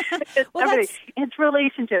 It's everything. It's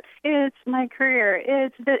relationship. It's my career.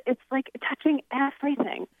 It's like touching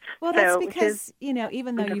everything. Well, that's because,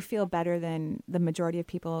 even though you feel better than the majority of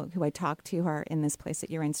people who I talk to who are in this place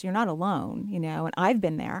that you're in, so you're not alone, and I've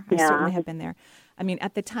been there. I certainly have been there. I mean,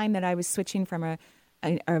 at the time that I was switching from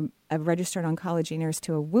a registered oncology nurse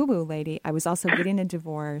to a woo-woo lady, I was also getting a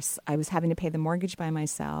divorce. I was having to pay the mortgage by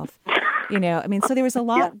myself. So there was a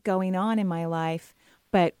lot going on in my life,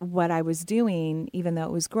 but what I was doing, even though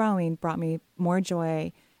it was growing, brought me more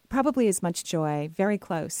joy, probably as much joy, very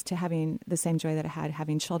close to having the same joy that I had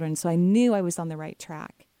having children. So I knew I was on the right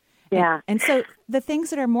track. Yeah. And so the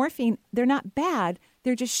things that are morphing, they're not bad.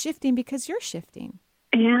 They're just shifting because you're shifting.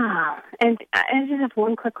 Yeah, and I just have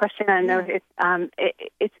one quick question. I know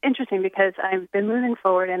it's interesting because I've been moving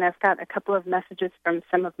forward, and I've got a couple of messages from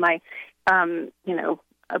some of my,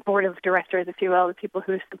 a board of directors, if you will, the people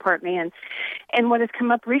who support me, and what has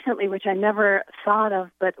come up recently, which I never thought of,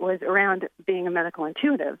 but was around being a medical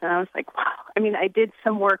intuitive, and I was like, wow. I mean, I did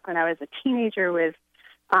some work when I was a teenager with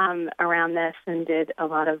around this, and did a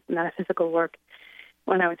lot of metaphysical work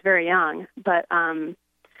when I was very young, but I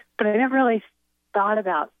never really thought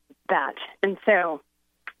about that. And so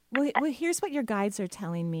well, here's what your guides are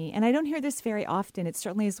telling me, and I don't hear this very often. It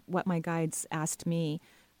certainly is what my guides asked me,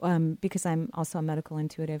 because I'm also a medical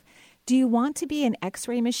intuitive. Do you want to be an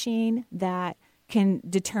X-ray machine that can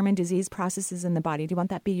determine disease processes in the body? Do you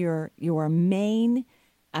want that be your main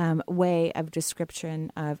way of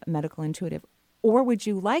description of medical intuitive? Or would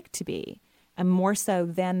you like to be more so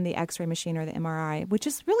than the X-ray machine or the MRI, which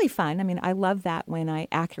is really fun. I mean, I love that when I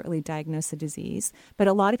accurately diagnose a disease. But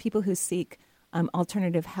a lot of people who seek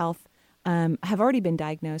alternative health have already been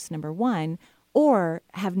diagnosed, number one, or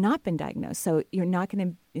have not been diagnosed. So you're not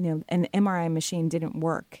going to, an MRI machine didn't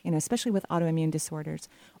work, especially with autoimmune disorders.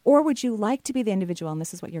 Or would you like to be the individual, and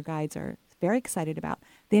this is what your guides are very excited about,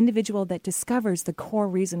 the individual that discovers the core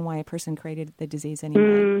reason why a person created the disease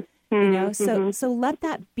anyway? So let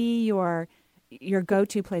that be your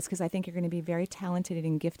go-to place, because I think you're going to be very talented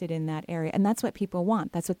and gifted in that area. And that's what people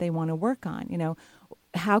want. That's what they want to work on.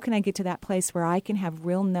 How can I get to that place where I can have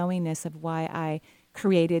real knowingness of why I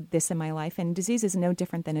created this in my life? And disease is no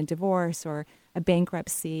different than a divorce or a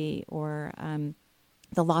bankruptcy or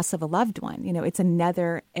the loss of a loved one. It's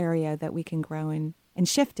another area that we can grow and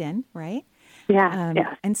shift in, right? Yeah,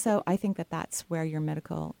 And so I think that's where your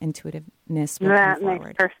medical intuitiveness will that come forward.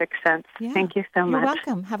 Makes perfect sense. Yeah. Thank you so much. You're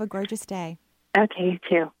welcome. Have a gorgeous day. Okay, you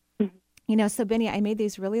too. So Benny, I made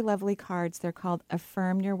these really lovely cards. They're called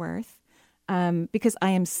Affirm Your Worth, because I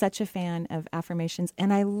am such a fan of affirmations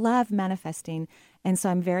and I love manifesting. And so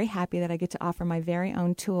I'm very happy that I get to offer my very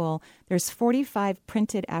own tool. There's 45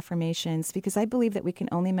 printed affirmations because I believe that we can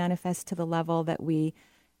only manifest to the level that we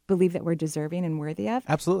believe that we're deserving and worthy of.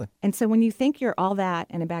 Absolutely. And so when you think you're all that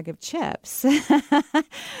in a bag of chips,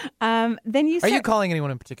 then you Are you calling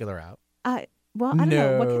anyone in particular out? Well, I don't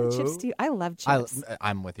know. What kind of chips do you? I love chips.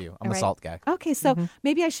 I'm with you. I'm a Right. salt guy. Okay, so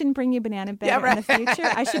maybe I shouldn't bring you banana bread in the future.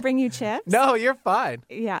 I should bring you chips. No, you're fine.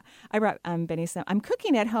 Yeah, I brought Benny some. I'm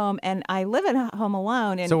cooking at home, and I live at home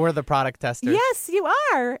alone. And So we're the product testers. yes, you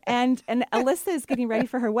are. And Alyssa is getting ready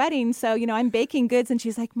for her wedding, so I'm baking goods, and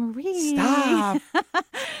she's like, Marie, Stop.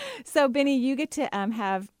 So Benny, you get to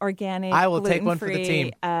have organic. I will take one for the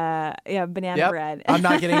team. Banana bread. I'm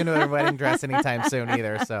not getting into a wedding dress anytime soon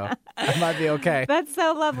either, so I might be okay. That's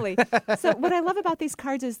so lovely. So what I love about these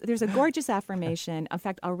cards is there's a gorgeous affirmation. In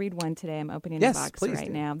fact, I'll read one today. I'm opening the box please right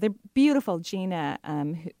do. now. They're beautiful. Gina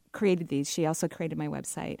who created these. She also created my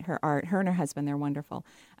website, her art, her and her husband. They're wonderful.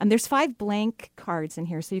 There's 5 blank cards in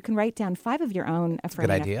here, so you can write down 5 of your own affirming.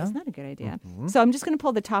 Good idea. It's not a good idea. Mhm. So I'm just going to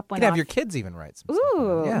pull the top You one can have off. your kids even write some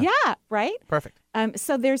Ooh, stuff. yeah, right? Perfect.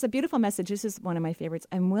 So there's a beautiful message. This is one of my favorites.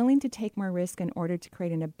 I'm willing to take more risk in order to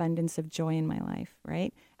create an abundance of joy in my life,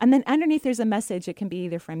 right? And then underneath there's a message. It can be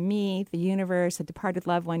either from me, the universe, a departed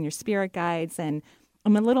loved one, your spirit guides, and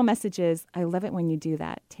my little message is, I love it when you do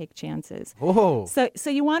that. Take chances. Whoa. So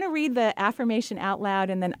you want to read the affirmation out loud,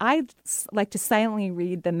 and then I like to silently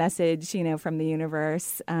read the message, from the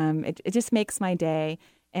universe. It just makes my day.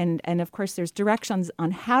 And of course, there's directions on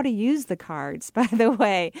how to use the cards, by the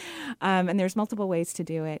way. And there's multiple ways to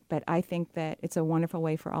do it. But I think that it's a wonderful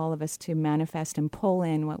way for all of us to manifest and pull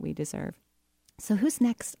in what we deserve. So who's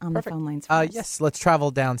next on the phone lines for us? Yes, let's travel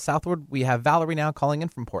down southward. We have Valerie now calling in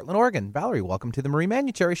from Portland, Oregon. Valerie, welcome to the Marie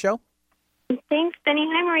Manucherry Show. Thanks, Benny.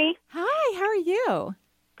 Hi, Marie. Hi, how are you?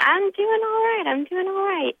 I'm doing all right.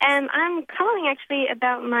 I'm calling actually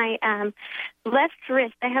about my left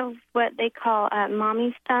wrist. I have what they call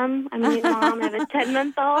mommy's thumb. I'm a new mom. I have a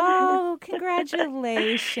 10-month-old. Oh,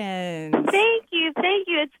 congratulations. Thank you.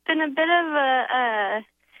 It's been a bit of a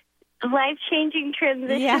life-changing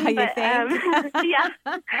transition. Yeah, you but, think? Yeah.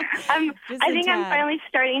 Just I a think I'm tad. finally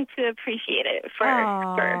starting to appreciate it for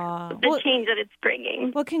the change that it's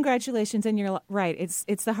bringing. Well, congratulations, and you're right.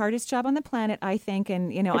 It's the hardest job on the planet, I think,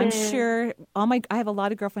 and It I'm is. sure I have a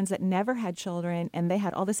lot of girlfriends that never had children, and they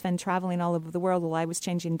had all this fun traveling all over the world while I was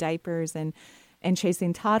changing diapers and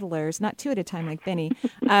chasing toddlers, not 2 at a time like Benny.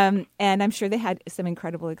 And I'm sure they had some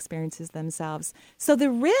incredible experiences themselves. So the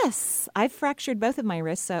wrists, I've fractured both of my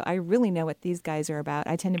wrists, so I really know what these guys are about.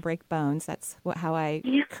 I tend to break bones. That's how I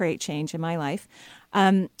create change in my life.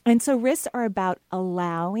 And so wrists are about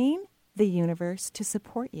allowing the universe to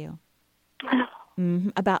support you.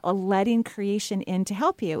 About letting creation in to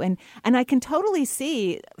help you. And I can totally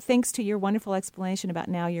see, thanks to your wonderful explanation about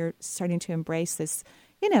now you're starting to embrace this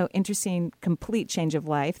interesting, complete change of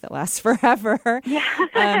life that lasts forever,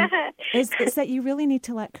 is that you really need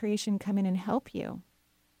to let creation come in and help you.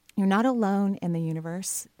 You're not alone in the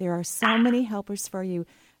universe. There are so many helpers for you,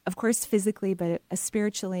 of course, physically, but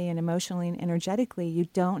spiritually and emotionally and energetically. You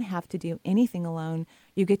don't have to do anything alone.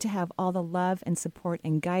 You get to have all the love and support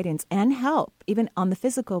and guidance and help, even on the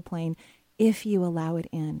physical plane, if you allow it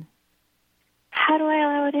in. How do I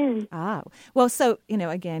allow it in? Well, so,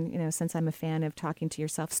 again, since I'm a fan of talking to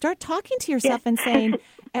yourself, start talking to yourself and saying,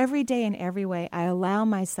 every day in every way, I allow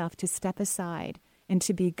myself to step aside and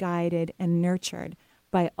to be guided and nurtured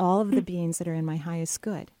by all of the beings that are in my highest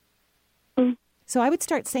good. So I would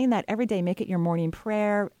start saying that every day, make it your morning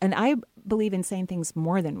prayer. And I believe in saying things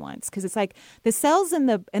more than once, because it's like the cells in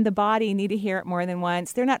the body need to hear it more than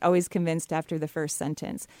once. They're not always convinced after the first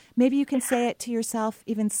sentence. Maybe you can say it to yourself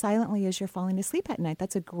even silently as you're falling asleep at night.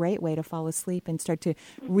 That's a great way to fall asleep and start to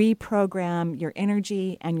reprogram your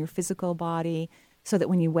energy and your physical body so that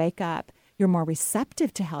when you wake up, you're more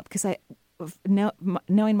receptive to help. Because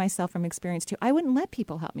knowing myself from experience too, I wouldn't let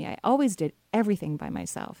people help me. I always did everything by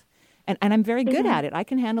myself. And I'm very good at it. I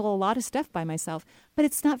can handle a lot of stuff by myself, but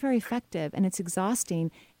it's not very effective and it's exhausting.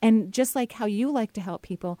 And just like how you like to help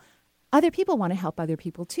people, other people want to help other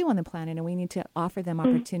people too on the planet, and we need to offer them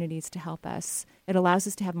opportunities to help us. It allows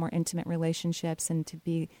us to have more intimate relationships and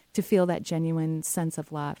to feel that genuine sense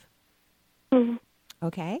of love.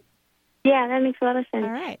 Okay? Yeah, that makes a lot of sense.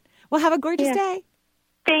 All right. Well, have a gorgeous day.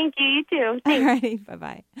 Thank you. You too. All righty.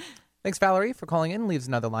 Bye-bye. Thanks, Valerie, for calling in. Leaves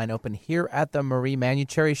another line open here at the Marie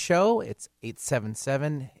Manuchehri Show. It's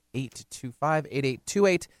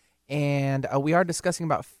 877-825-8828. And we are discussing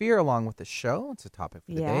about fear along with the show. It's a topic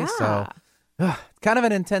for today. So kind of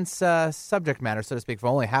an intense subject matter, so to speak, for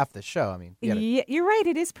only half the show. I mean, you're right.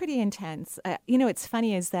 It is pretty intense. It's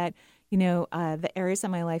funny is that, the areas of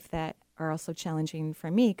my life that are also challenging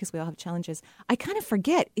for me, because we all have challenges, I kind of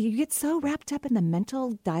forget. You get so wrapped up in the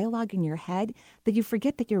mental dialogue in your head that you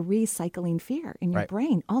forget that you're recycling fear in your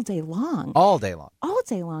brain all day long. All day long. All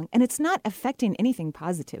day long. And it's not affecting anything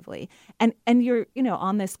positively. And you're,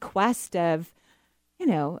 on this quest of,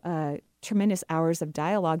 tremendous hours of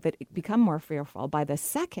dialogue that become more fearful by the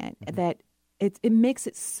second, that it makes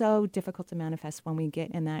it so difficult to manifest when we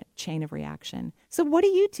get in that chain of reaction. So what do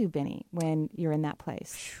you do, Benny, when you're in that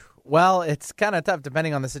place? Well, it's kind of tough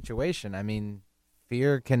depending on the situation. I mean,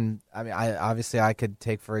 fear can. I mean, I could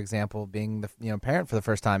take, for example, being the parent for the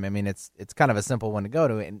first time. I mean, it's kind of a simple one to go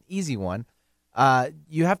to, an easy one.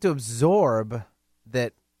 You have to absorb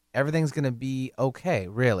that everything's going to be okay.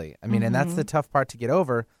 Really, I mean, and that's the tough part to get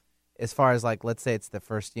over. As far as like, let's say it's the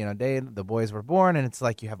first day the boys were born, and it's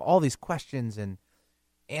like you have all these questions and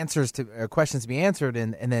questions to be answered,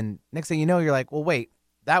 and then next thing you know, you're like, well, wait.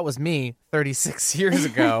 That was me 36 years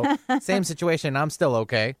ago. Same situation. I'm still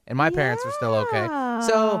okay. And my parents are still okay.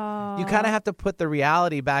 So you kind of have to put the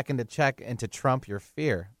reality back into check and to trump your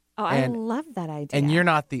fear. Oh, I love that idea. And you're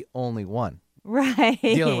not the only one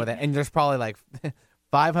dealing with it. And there's probably like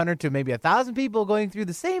 500 to maybe 1,000 people going through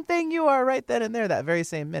the same thing you are right then and there, that very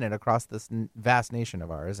same minute across this vast nation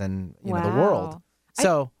of ours and the world.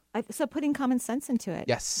 So... So putting common sense into it.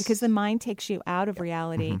 Yes. Because the mind takes you out of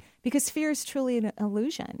reality. Because fear is truly an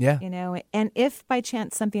illusion. Yeah. And if by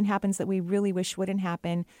chance something happens that we really wish wouldn't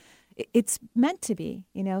happen, it's meant to be.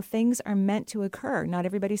 Things are meant to occur. Not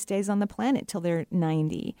everybody stays on the planet till they're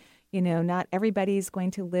 90. Not everybody's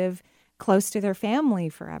going to live close to their family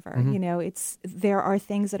forever. There are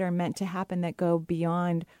things that are meant to happen that go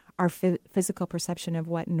beyond our physical perception of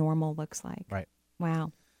what normal looks like. Right.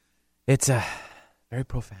 Wow. It's very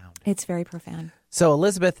profound. It's very profound. So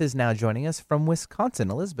Elizabeth is now joining us from Wisconsin.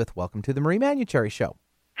 Elizabeth, welcome to the Marie Manuchehri Show.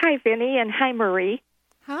 Hi, Vinny, and hi, Marie.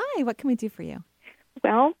 Hi, what can we do for you?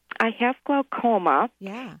 Well, I have glaucoma.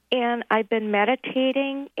 Yeah. And I've been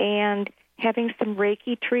meditating and having some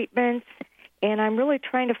Reiki treatments, and I'm really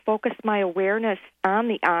trying to focus my awareness on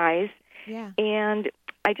the eyes. Yeah. And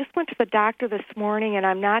I just went to the doctor this morning, and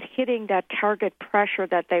I'm not hitting that target pressure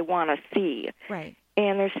that they want to see. Right.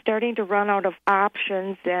 And they're starting to run out of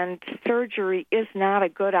options, and surgery is not a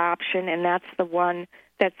good option, and that's the one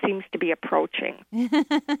that seems to be approaching.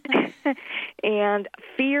 And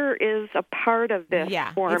fear is a part of this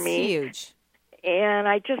for me. It's huge. And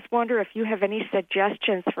I just wonder if you have any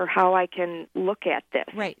suggestions for how I can look at this.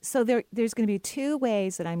 Right. So there's going to be two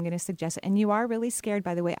ways that I'm going to suggest it. And you are really scared,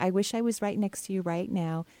 by the way. I wish I was right next to you right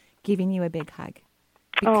now giving you a big hug.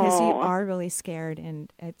 Because you are really scared,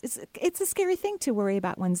 and it's a scary thing to worry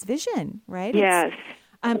about one's vision, right? Yes.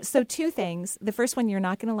 So two things. The first one you're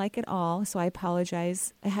not going to like at all, so I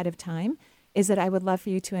apologize ahead of time, is that I would love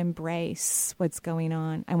for you to embrace what's going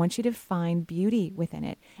on. I want you to find beauty within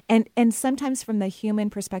it. And sometimes from the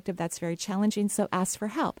human perspective, that's very challenging, so ask for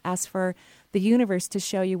help. Ask for the universe to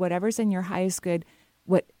show you whatever's in your highest good,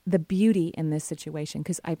 what the beauty in this situation,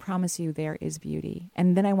 because I promise you there is beauty.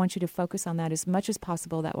 And then I want you to focus on that as much as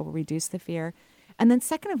possible. That will reduce the fear. And then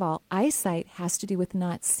second of all, eyesight has to do with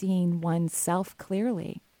not seeing oneself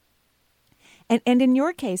clearly. And in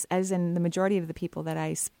your case, as in the majority of the people that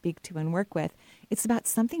I speak to and work with, it's about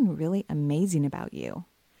something really amazing about you.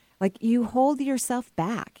 Like you hold yourself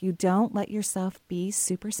back. You don't let yourself be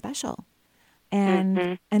super special.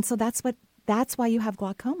 And so that's what that's why you have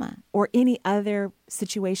glaucoma or any other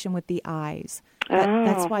situation with the eyes.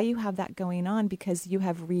 That's why you have that going on, because you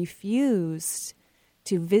have refused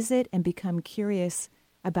to visit and become curious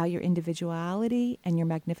about your individuality and your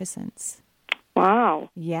magnificence. Wow.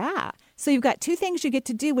 Yeah. So you've got two things you get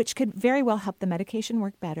to do, which could very well help the medication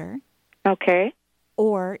work better. Okay.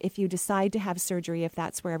 Or if you decide to have surgery, if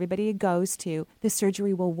that's where everybody goes to, the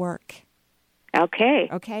surgery will work. Okay.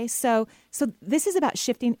 Okay. So this is about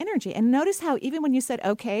shifting energy. And notice how even when you said,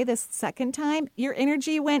 okay, this second time, your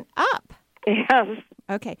energy went up. Yes.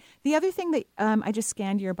 Okay. The other thing that I just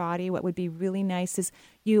scanned your body, what would be really nice is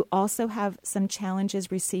you also have some challenges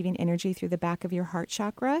receiving energy through the back of your heart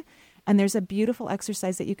chakra. And there's a beautiful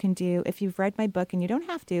exercise that you can do if you've read my book, and you don't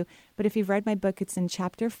have to, but if you've read my book, it's in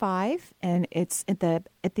chapter 5, and it's at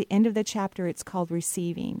the end of the chapter, it's called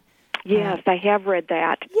Receiving. Yes, I have read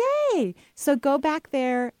that. Yay! So go back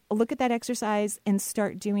there, look at that exercise, and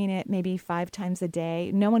start doing it maybe 5 times a day.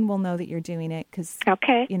 No one will know that you're doing it because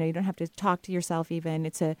you don't have to talk to yourself even.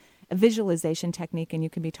 It's a visualization technique, and you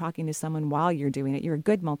can be talking to someone while you're doing it. You're a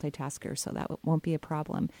good multitasker, so that won't be a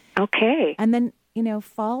problem. Okay. And then,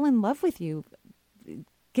 fall in love with you.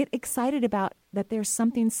 Get excited about that there's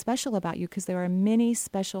something special about you, because there are many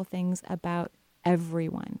special things about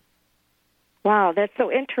everyone. Wow, that's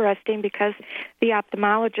so interesting, because the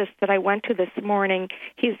ophthalmologist that I went to this morning,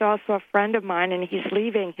 he's also a friend of mine, and he's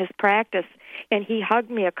leaving his practice, and he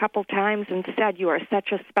hugged me a couple times and said, "You are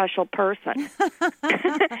such a special person." So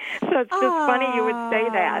it's just funny you would say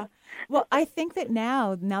that. Well, I think that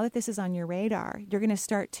now that this is on your radar, you're going to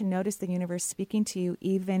start to notice the universe speaking to you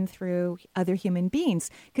even through other human beings,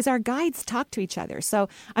 because our guides talk to each other. So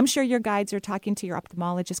I'm sure your guides are talking to your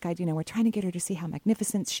ophthalmologist guide. We're trying to get her to see how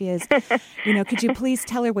magnificent she is. Could you please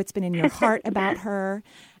tell her what's been in your heart about her?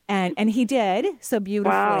 And he did so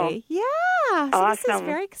beautifully. Wow. Yeah. So awesome. This is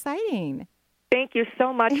very exciting. Thank you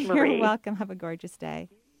so much, Marie. You're welcome. Have a gorgeous day.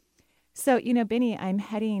 So, Benny, I'm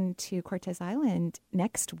heading to Cortez Island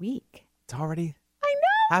next week. It's already I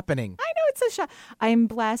happening. know, it's a shock. I'm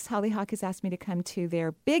blessed. Hollyhock has asked me to come to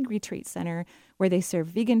their big retreat center where they serve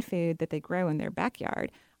vegan food that they grow in their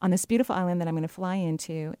backyard on this beautiful island that I'm going to fly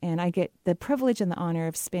into. And I get the privilege and the honor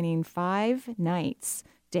of spending 5 nights,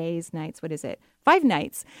 5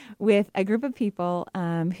 nights with a group of people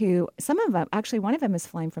who, some of them, actually one of them is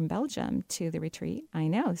flying from Belgium to the retreat. I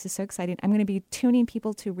know, this is so exciting. I'm going to be tuning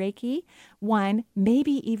people to Reiki, 1,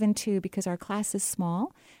 maybe even 2, because our class is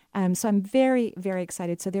small. So I'm very, very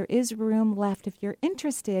excited. So there is room left. If you're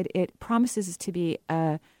interested, it promises to be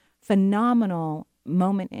a phenomenal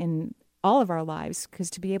moment in all of our lives, because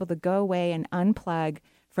to be able to go away and unplug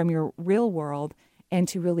from your real world and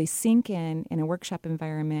to really sink in a workshop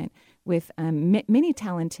environment with many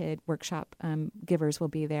talented workshop givers will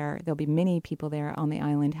be there. There'll be many people there on the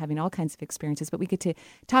island having all kinds of experiences, but we get to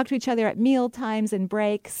talk to each other at meal times and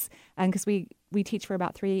breaks, because we teach for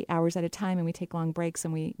about 3 hours at a time, and we take long breaks,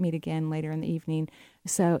 and we meet again later in the evening.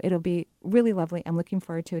 So it'll be really lovely. I'm looking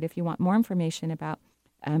forward to it. If you want more information about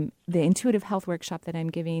the intuitive health workshop that I'm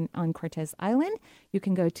giving on Cortez Island, you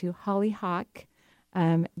can go to hollyhock.ca.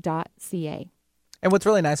 And what's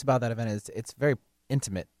really nice about that event is it's very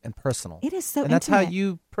intimate and personal. It is so and that's intimate. how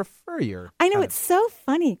you prefer your... I know, it's so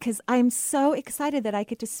funny, because I'm so excited that I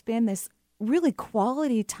get to spend this really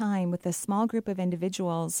quality time with a small group of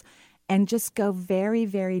individuals and just go very,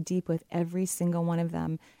 very deep with every single one of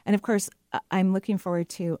them. And of course, I'm looking forward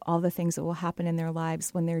to all the things that will happen in their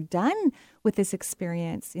lives when they're done with this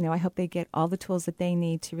experience. I hope they get all the tools that they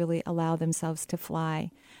need to really allow themselves to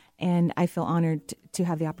fly. And I feel honored to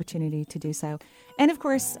have the opportunity to do so. And of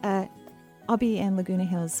course, I'll be in Laguna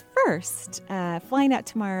Hills first, flying out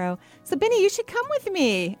tomorrow. So, Benny, you should come with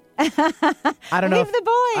me. I don't know. Leave the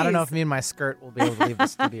boys. I don't know if me and my skirt will be able to leave the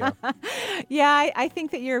studio. Yeah, I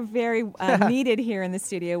think that you're very needed here in the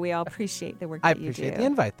studio. We all appreciate the work that you do. I appreciate the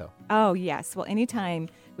invite, though. Oh, yes. Well, anytime.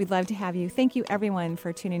 We'd love to have you. Thank you, everyone,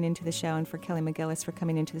 for tuning into the show, and for Kelly McGillis for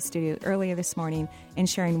coming into the studio earlier this morning and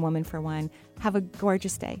sharing Woman for One. Have a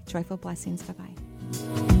gorgeous day. Joyful blessings.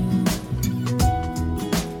 Bye-bye.